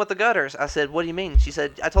happened with the gutters? I said, what do you mean? She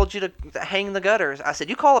said, I told you to hang the gutters. I said,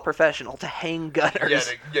 you call a professional to hang gutters.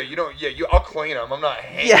 I'll clean them. I'm not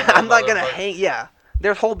hanging them. Yeah, I'm not going to hang,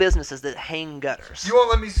 There's whole businesses that hang gutters. You won't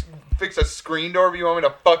let me fix a screen door, but you want me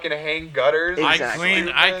to fucking hang gutters? Exactly.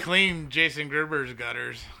 I clean Jason Gerber's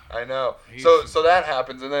gutters. I know. So that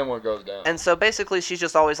happens, and then what goes down? And so basically, she's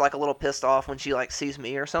just always like a little pissed off when she like sees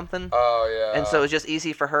me or something. Oh yeah. And so it's just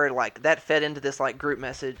easy for her, like that fed into this like group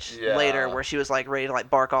message later where she was like ready to like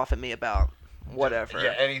bark off at me about whatever.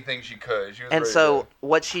 Yeah, anything she could. And so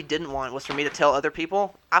what she didn't want was for me to tell other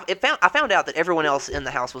people. I found out that everyone else in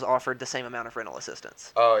the house was offered the same amount of rental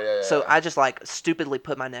assistance. Oh yeah. So I just like stupidly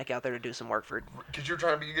put my neck out there to do some work for. Because you're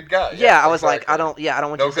trying to be a good guy. Yeah, I was like, I don't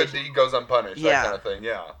want. No you to good deed goes unpunished. Yeah. That kind of thing.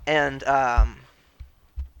 Yeah. And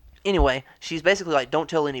anyway, she's basically like, don't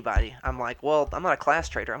tell anybody. I'm like, well, I'm not a class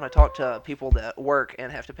trader. I'm going to talk to people that work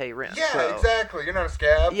and have to pay rent. Yeah, so. Exactly. You're not a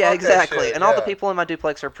scab. Yeah, Fuck exactly. And all the people in my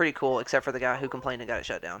duplex are pretty cool, except for the guy who complained and got it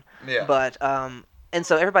shut down. Yeah. But, and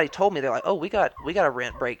so everybody told me, they're like, oh, we got a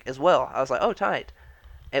rent break as well. I was like, oh, tight.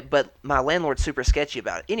 But my landlord's super sketchy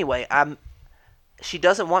about it. Anyway, she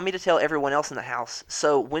doesn't want me to tell everyone else in the house.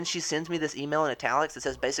 So when she sends me this email in italics that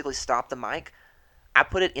says basically stop the mic, I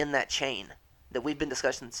put it in that chain that we've been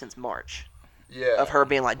discussing since March. Yeah. Of her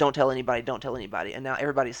being like, don't tell anybody. And now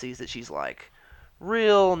everybody sees that she's like,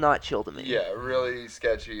 real not chill to me. Yeah, really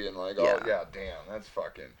sketchy and like, yeah. Oh yeah, damn, that's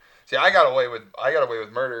fucking. See, I got away with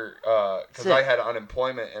murder because I had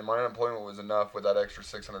unemployment, and my unemployment was enough with that extra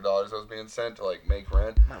 $600 that was being sent to like make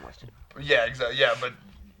rent. Mine was too. Yeah, exactly. Yeah, but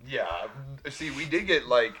yeah, see, we didn't get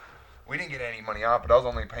any money off, but I was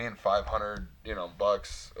only paying $500,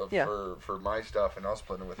 bucks for my stuff, and I was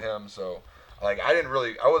splitting it with him, so. Like, I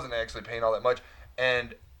wasn't actually paying all that much.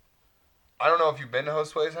 And I don't know if you've been to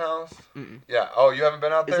Josue's house. Mm-mm. Yeah. Oh, you haven't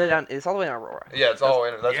been out there? It's all the way in Aurora. Yeah, it's all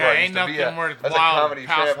in it. That's where I used to be at. That's a comedy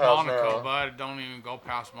past trap house Monaco, now. bud. Don't even go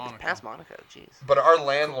past Monaco. It's past Monaco, jeez. But our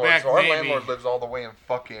landlord, Quebec, landlord lives all the way in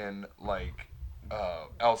fucking, like,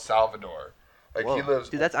 El Salvador. Like, Whoa. he lives...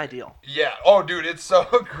 Dude, that's ideal. Yeah. Oh, dude, it's so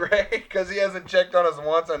great because he hasn't checked on us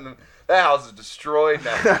once, and that house is destroyed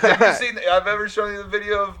now. Have you seen... I've ever shown you the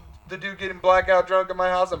video of the dude getting blackout drunk in my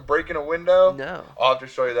house and breaking a window? No. I'll have to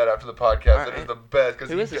show you that after the podcast. It is the best.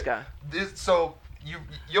 Who is this guy? So,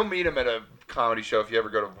 you'll meet him at a comedy show if you ever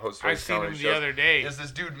go to host I seen him the other day. Is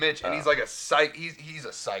this dude Mitch, and he's like he's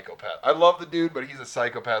a psychopath. I love the dude, but he's a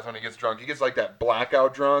psychopath when he gets drunk. He gets like that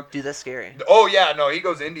blackout drunk. Dude, that's scary. Oh yeah, no, he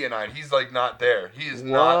goes Indianite. He's like not there. He is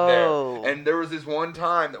not Whoa. there. And there was this one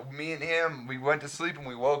time that me and him, we went to sleep and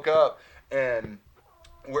we woke up and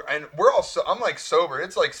we're all I'm like sober.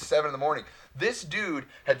 It's like 7 a.m. This dude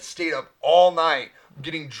had stayed up all night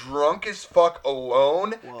getting drunk as fuck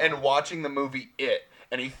alone and watching the movie It.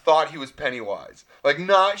 And he thought he was Pennywise. Like,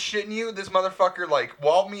 not shitting you, this motherfucker, like,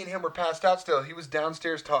 while me and him were passed out still, he was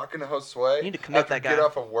downstairs talking to Josue. You need to commit that guy. Get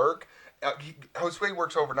off of work. Josue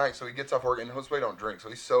works overnight, so he gets off work, and Josue don't drink, so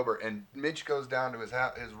he's sober. And Mitch goes down to his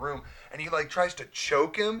room, and he, like, tries to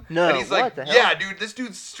choke him. No, and he's like, the hell? Yeah, dude, this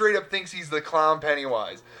dude straight up thinks he's the clown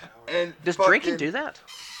Pennywise. And does drinking do that?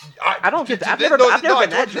 I've never been that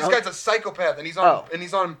drunk. This guy's a psychopath, and he's on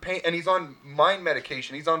mind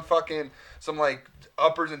medication. He's on fucking some, like,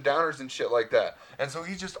 uppers and downers and shit like that. And so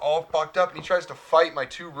he's just all fucked up, and he tries to fight my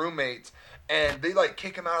 2 roommates, and they like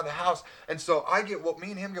kick him out of the house. And so me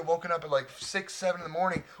and him get woken up at like 6, 7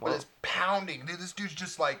 in with this pounding. Dude, this dude's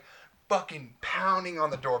just like fucking pounding on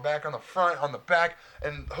the door, back on the front, on the back,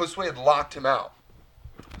 and Josue had locked him out.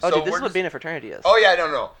 Oh, so dude, this is what being a fraternity is. Oh yeah, I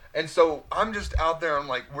don't know. And so I'm just out there,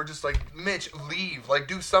 we're just like, Mitch, leave. Like,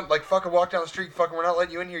 do something. Like, fucking walk down the street. Fucking, we're not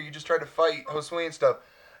letting you in here. You just tried to fight Josue and stuff.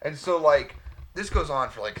 And so, like, this goes on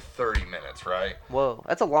for like 30 minutes, right? Whoa,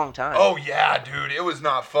 that's a long time. Oh yeah, dude, it was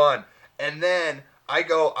not fun. And then I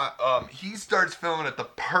go, he starts filming at the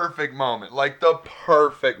perfect moment, and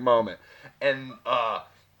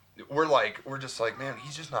we're just like, man,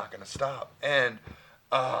 he's just not gonna stop. And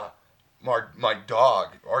our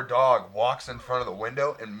dog walks in front of the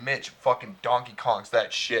window, and Mitch fucking Donkey Kongs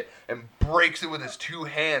that shit and breaks it with his 2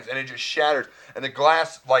 hands, and it just shatters, and the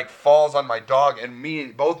glass like falls on my dog,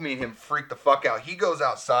 and both me and him freak the fuck out. He goes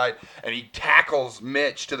outside and he tackles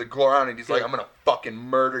Mitch to the ground, and he's like, I'm gonna fucking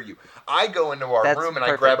murder you. I go into our room and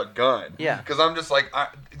I grab a gun. Yeah. Because I'm just like,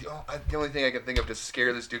 the only thing I can think of to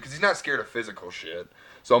scare this dude, because he's not scared of physical shit,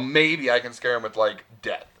 so maybe I can scare him with like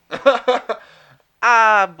death.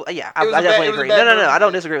 I definitely agree. No, I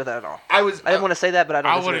don't disagree with that at all. I didn't want to say that, but I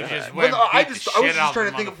don't disagree with that. I was just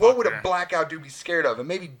trying to think of what would a blackout dude be scared of, and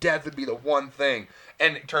maybe death would be the one thing,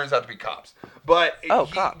 and it turns out to be cops. But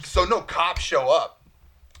cops. So no, cops show up.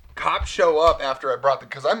 Cops show up after I brought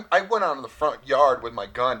because I went out in the front yard with my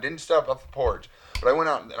gun, didn't step off the porch, but I went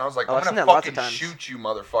out and I was like, I'm gonna fucking shoot you,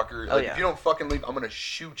 motherfucker! Like, if you don't fucking leave, I'm gonna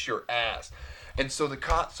shoot your ass. And so the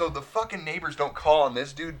fucking neighbors don't call on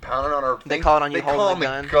this dude pounding on our thing. They call it on you holding the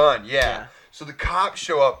gun? They call on the gun, yeah. So the cops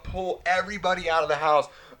show up, pull everybody out of the house.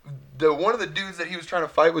 One of the dudes that he was trying to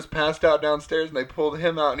fight was passed out downstairs, and they pulled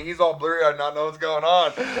him out, and he's all blurry-eyed, not know what's going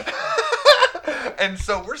on. And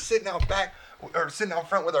so we're sitting out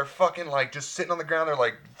front with our fucking, like, just sitting on the ground there,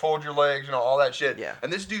 like, fold your legs, all that shit. Yeah.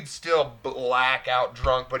 And this dude's still blackout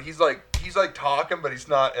drunk, but he's talking, but he's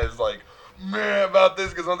not as, like, man about this,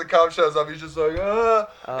 because when the cop shows up, he's just like, and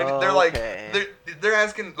they're like, they're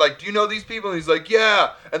asking, like, do you know these people? And he's like,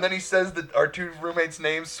 yeah. And then he says that our 2 roommates'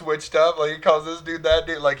 names switched up, like, he calls this dude that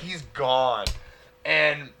dude, like, he's gone.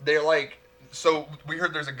 And they're like, so we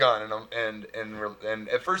heard there's a gun, and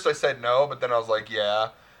at first I said no, but then I was like, yeah,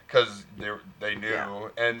 because they knew. Yeah.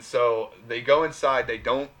 And so they go inside, they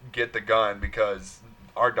don't get the gun because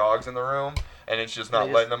our dog's in the room. And it's just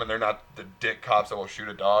not letting them, and they're not the dick cops that will shoot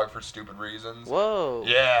a dog for stupid reasons. Whoa.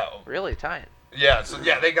 Yeah. Really tight. Yeah, so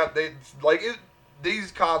yeah,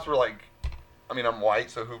 these cops were like, I mean, I'm white,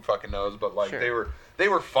 so who fucking knows, but like, sure. they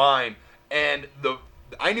were fine, and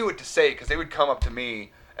I knew what to say, because they would come up to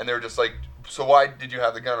me, and they were just like, so why did you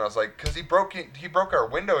have the gun? And I was like, because he broke our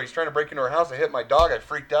window, he's trying to break into our house, I hit my dog, I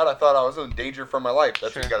freaked out, I thought I was in danger for my life.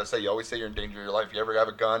 That's what you gotta say, you always say you're in danger of your life, you ever have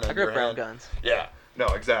a gun in your hand? I grew up around guns. Yeah. No,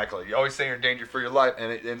 exactly. You always say you're in danger for your life,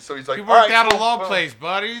 and so he's like, he worked out a law place,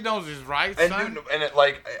 buddy. He knows his rights, son. And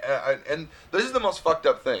this is the most fucked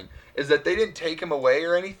up thing, is that they didn't take him away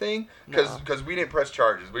or anything, because we didn't press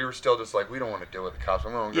charges. We were still just like, we don't want to deal with the cops.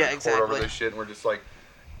 I'm going to go to court over this shit, and we're just like,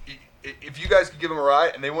 if you guys could give him a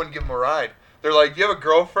ride, and they wouldn't give him a ride. They're like, do you have a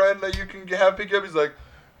girlfriend that you can have pick up? He's like,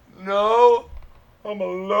 no. I'm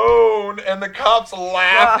alone, and the cops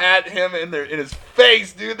laugh at him in his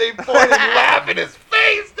face, dude. They point and laugh in his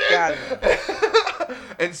face, dude.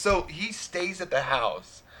 And so he stays at the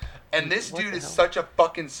house, And this dude is such a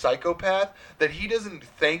fucking psychopath that he doesn't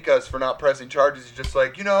thank us for not pressing charges. He's just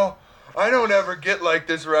like, I don't ever get like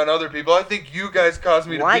this around other people. I think you guys caused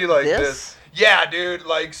me to be like this. Yeah, dude,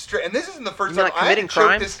 like straight. And this isn't the first time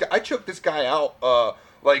I choked this guy out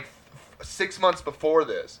like 6 months before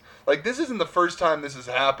this. Like, this isn't the first time this has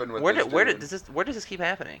happened with this dude. Where does this keep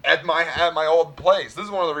happening? At my old place. This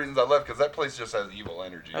is one of the reasons I left, because that place just has evil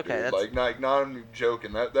energy, okay, dude. Like, not even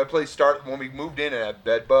joking. That place started, when we moved in, it had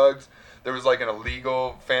bed bugs. There was, like, an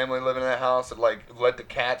illegal family living in that house that, like, let the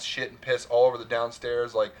cats shit and piss all over the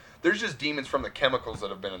downstairs. Like, there's just demons from the chemicals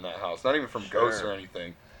that have been in that house. Not even from ghosts or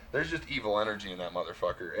anything. There's just evil energy in that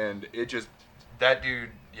motherfucker. And it just, that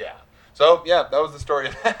dude, yeah. So, yeah, that was the story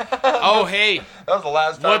of that. Oh, hey. That was the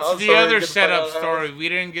last time. What's the other setup story? We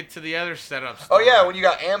didn't get to the other setup story. Oh, yeah, when you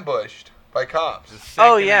got ambushed by cops.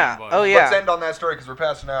 Oh, yeah. Ambush. Oh, yeah. Let's end on that story because we're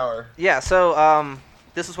past an hour. Yeah, so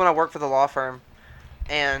this is when I worked for the law firm.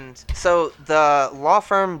 And so the law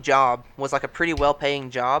firm job was like a pretty well-paying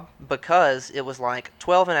job because it was like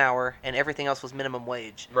 $12 an hour and everything else was minimum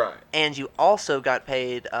wage. Right. And you also got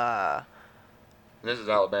paid... This is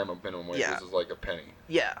Alabama minimum wage. Yeah. This is like a penny.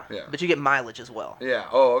 Yeah. Yeah. But you get mileage as well. Yeah.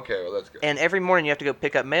 Oh, okay. Well, that's good. And every morning you have to go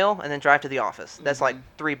pick up mail and then drive to the office. That's like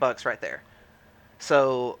 $3 right there.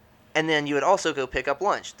 So, and then you would also go pick up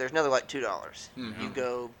lunch. There's another like $2. Mm-hmm. You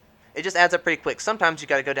go, it just adds up pretty quick. Sometimes you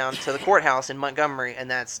got to go down to the courthouse in Montgomery, and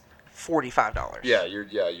that's $45. Yeah,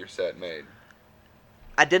 you're set made.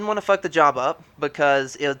 I didn't want to fuck the job up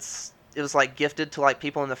because it was like gifted to like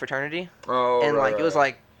people in the fraternity. Oh, and like it was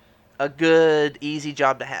like a good, easy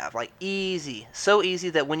job to have. Like, easy. So easy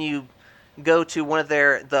that when you go to one of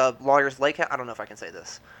the lawyer's lake house... I don't know if I can say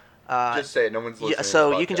this. Just say it. No one's listening. Yeah,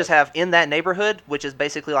 so you can just have, in that neighborhood, which is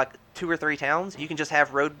basically like 2 or 3 towns, you can just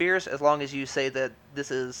have road beers as long as you say that this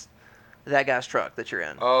is that guy's truck that you're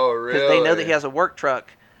in. Oh, really? Because they know that he has a work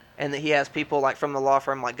truck, and that he has people like from the law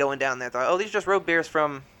firm like going down there. They're like, oh, these are just road beers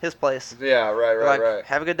from his place. Yeah, right.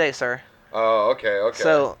 Have a good day, sir. Oh, okay.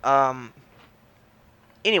 So,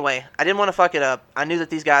 anyway, I didn't want to fuck it up. I knew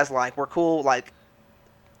that these guys, like, were cool, like,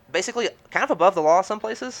 basically kind of above the law some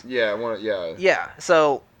places. Yeah, Yeah,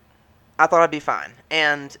 so I thought I'd be fine.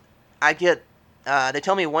 And I get, they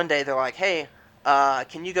tell me one day, they're like, hey,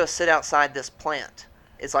 can you go sit outside this plant?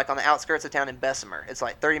 It's, like, on the outskirts of town in Bessemer. It's,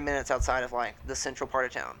 like, 30 minutes outside of, like, the central part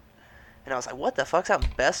of town. And I was like, what the fuck's out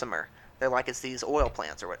in Bessemer? They're like, it's these oil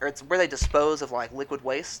plants, or it's where they dispose of, like, liquid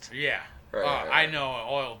waste. Yeah. Right. I know an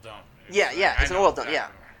oil dump. Yeah, it's an oil dump, yeah.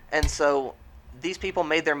 And so these people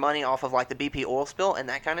made their money off of, like, the BP oil spill and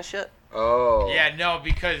that kind of shit. Oh. Yeah, no,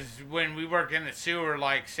 because when we work in the sewer,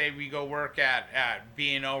 like, say we go work at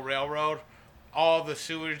B&O Railroad, all the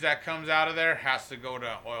sewage that comes out of there has to go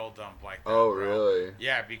to oil dump like that. Oh, really?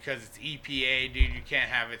 Yeah, because it's EPA, dude. You can't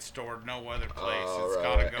have it stored no other place. It's right.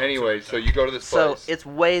 gotta go. Anyway, so you go to this place. So it's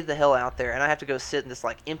way the hell out there, and I have to go sit in this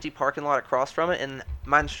like empty parking lot across from it. And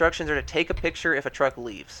my instructions are to take a picture if a truck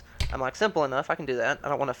leaves. I'm like, simple enough. I can do that. I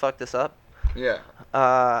don't want to fuck this up. Yeah.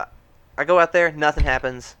 I go out there. Nothing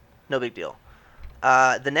happens. No big deal.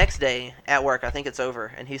 The next day at work, I think it's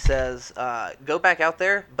over, and he says, go back out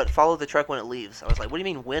there, but follow the truck when it leaves. I was like, what do you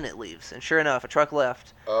mean when it leaves? And sure enough, a truck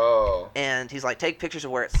left. Oh. And he's like, take pictures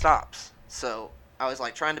of where it stops. So I was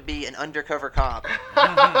like trying to be an undercover cop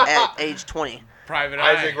at age 20. Private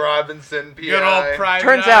eye. Isaac Robinson, PI. Good old private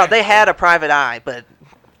Turns eye. out they had a private eye, but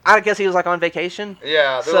I guess he was like on vacation.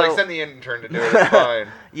 Yeah, they're like, send the intern to do it. It's fine.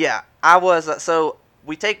 Yeah, I was,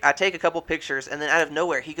 I take a couple pictures, and then out of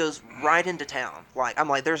nowhere, he goes right into town. Like, I'm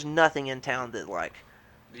like, there's nothing in town that, like,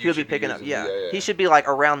 he would be picking up. Yeah. He should be, like,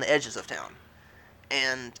 around the edges of town.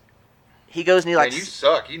 And he goes and he, like... Man, you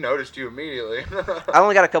suck. He noticed you immediately. I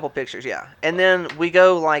only got a couple pictures, yeah. And then we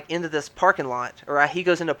go, like, into this parking lot, or he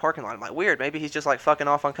goes into a parking lot. I'm like, weird. Maybe he's just, like, fucking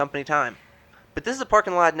off on company time. But this is a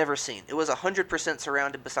parking lot I'd never seen. It was 100%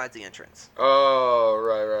 surrounded besides the entrance. Oh,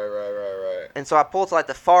 right. And so I pulled to, like,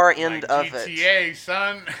 the far end like of GTA, it.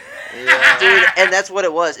 son. Yeah. Dude, and that's what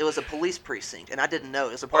it was. It was a police precinct, and I didn't know.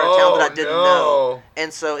 It was a part of town that I didn't know.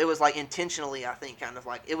 And so it was, like, intentionally, I think, kind of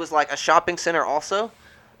like... It was, like, a shopping center also,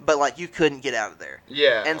 but, like, you couldn't get out of there.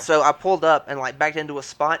 Yeah. And so I pulled up and, like, backed into a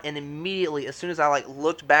spot, and immediately, as soon as I, like,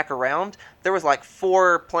 looked back around, there was, like,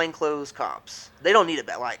 4 plainclothes cops. They don't need it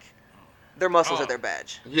back, like... Their muscles are their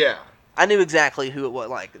badge. Yeah. I knew exactly who it was.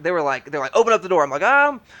 Like they're like, open up the door. I'm like,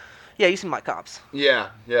 yeah, you seem like cops. Yeah.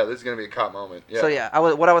 This is gonna be a cop moment. Yeah. So yeah,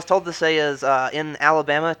 what I was told to say is, in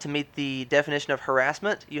Alabama, to meet the definition of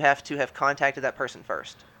harassment, you have to have contacted that person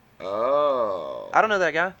first. Oh. I don't know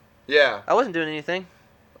that guy. Yeah. I wasn't doing anything.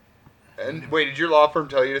 And wait, did your law firm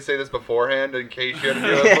tell you to say this beforehand in case you had to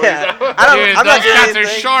do it? Yeah. Dude, those cats are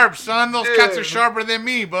sharp, son. Those cats are sharper than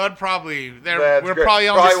me, bud. Probably. We're probably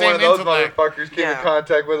on the same intellect. One of those motherfuckers came in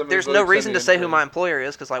contact with them. There's no reason to say who my employer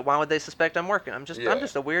is, because like, why would they suspect I'm working? I'm just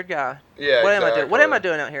a weird guy. Yeah. What am I doing? What am I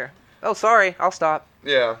doing out here? Oh, sorry. I'll stop.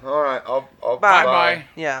 Yeah. All right. I'll bye.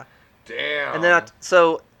 Yeah. Damn. And then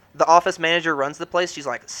so the office manager runs the place. She's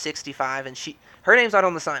like 65, and her name's not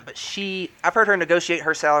on the sign, but I've heard her negotiate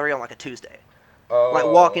her salary on like a Tuesday. Like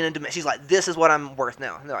walking into, she's like, "This is what I'm worth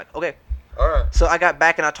now." And they're like, "Okay." All right. So I got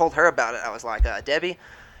back and I told her about it. I was like, "Debbie,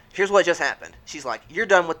 here's what just happened." She's like, "You're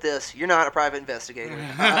done with this. You're not a private investigator."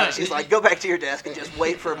 She's like, "Go back to your desk and just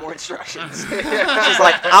wait for more instructions." She's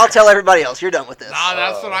like, "I'll tell everybody else. You're done with this." Nah,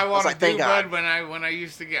 that's what I want to do, bud. When I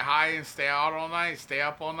used to get high and stay out all night, stay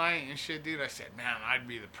up all night and shit, dude, I said, man, I'd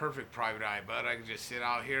be the perfect private eye, bud. I could just sit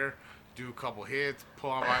out here, do a couple hits,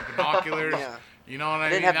 pull out my binoculars. Yeah. You know what I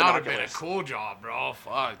mean? That would have been a cool job, bro.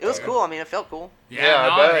 Fuck. It was cool. I mean, it felt cool.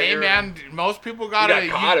 Hey, man, most people gotta.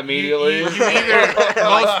 You got caught immediately. You either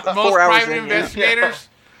most private investigators,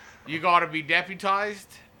 you gotta be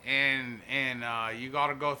deputized, and you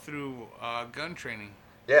gotta go through gun training.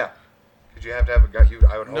 Yeah. Did you have to have a gun?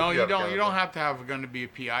 I would hope. No, you don't. You don't have to have a gun to be a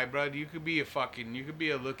PI, bud. You could be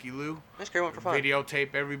a looky loo. Just one for fun.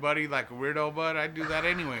 Videotape everybody like a weirdo, bud. I do that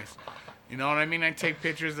anyways. You know what I mean? I take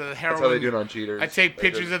pictures of the heroin. That's how they do it on cheaters. I take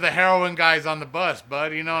pictures of the heroin guys on the bus,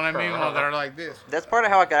 bud. You know what I mean? While they're like this. That's part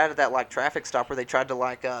of how I got out of that like traffic stop where they tried to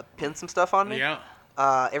like pin some stuff on me. Yeah.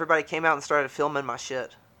 Everybody came out and started filming my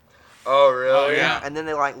shit. Oh really? Oh, yeah. And then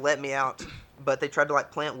they like let me out, but they tried to like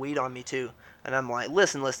plant weed on me too. And I'm like,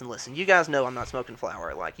 listen. You guys know I'm not smoking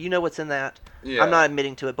flower. Like, you know what's in that. Yeah. I'm not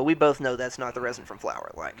admitting to it, but we both know that's not the resin from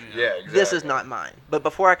flower. Like, exactly. This is not mine. But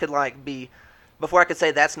before I could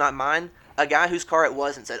say that's not mine, a guy whose car it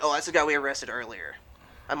was and said, "Oh, that's the guy we arrested earlier."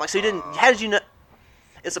 I'm like, so you didn't? How did you know?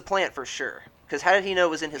 It's a plant for sure. Because how did he know it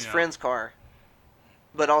was in his friend's car?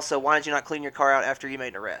 But also, why did you not clean your car out after you made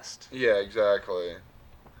an arrest? Yeah, exactly.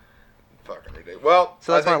 Fucking ridiculous. Well,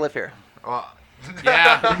 so that's why I live here.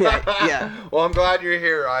 Yeah. Well, I'm glad you're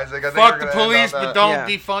here, Isaac. Fuck the police, but don't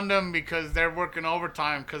defund them because they're working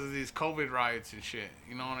overtime because of these COVID riots and shit.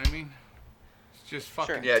 You know what I mean? It's just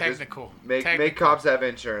fucking technical. Just make cops have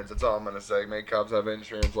insurance. That's all I'm gonna say. Make cops have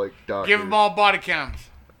insurance like doctors. Give them all body cams.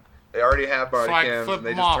 They already have body cams, and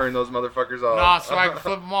they just turn those motherfuckers off. Nah, so I can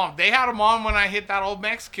flip them off. They had them on when I hit that old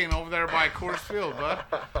Mexican over there by Coors Field, bud.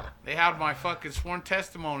 They had my fucking sworn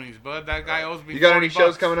testimonies, bud. That guy owes me. You got any $40.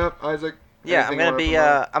 shows coming up, Isaac? Yeah, I'm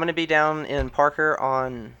gonna be down in Parker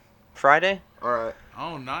on Friday. All right.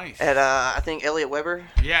 Oh, nice. At I think Elliot Weber.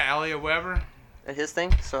 Yeah, Elliot Weber. At his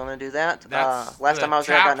thing, so I'm gonna do that. Last time I was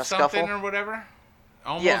there, I got in a scuffle or whatever.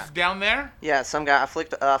 Almost down there. Yeah, some guy I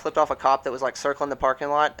flipped off a cop that was like circling the parking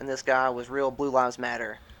lot, and this guy was real Blue Lives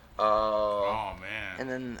Matter. Oh man. And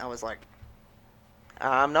then I was like,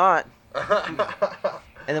 I'm not.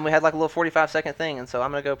 And then we had like a little 45-second thing, and so I'm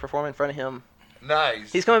gonna go perform in front of him.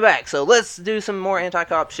 Nice. He's coming back, so let's do some more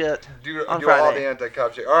anti-cop shit on Friday. All the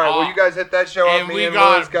anti-cop shit. All right, well, you guys hit that show and up. We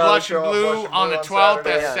got Blush and Blue on the 12th.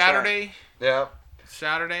 That's Saturday. Yeah.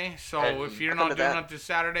 Saturday. So if you're not doing it this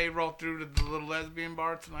Saturday, roll through to the Little Lesbian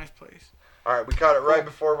Bar. It's a nice place. All right, we caught it right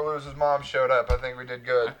before Blue's mom showed up. I think we did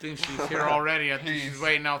good. I think she's here already. I think she's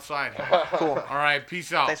waiting outside. Cool. All right,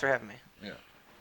 peace out. Thanks for having me.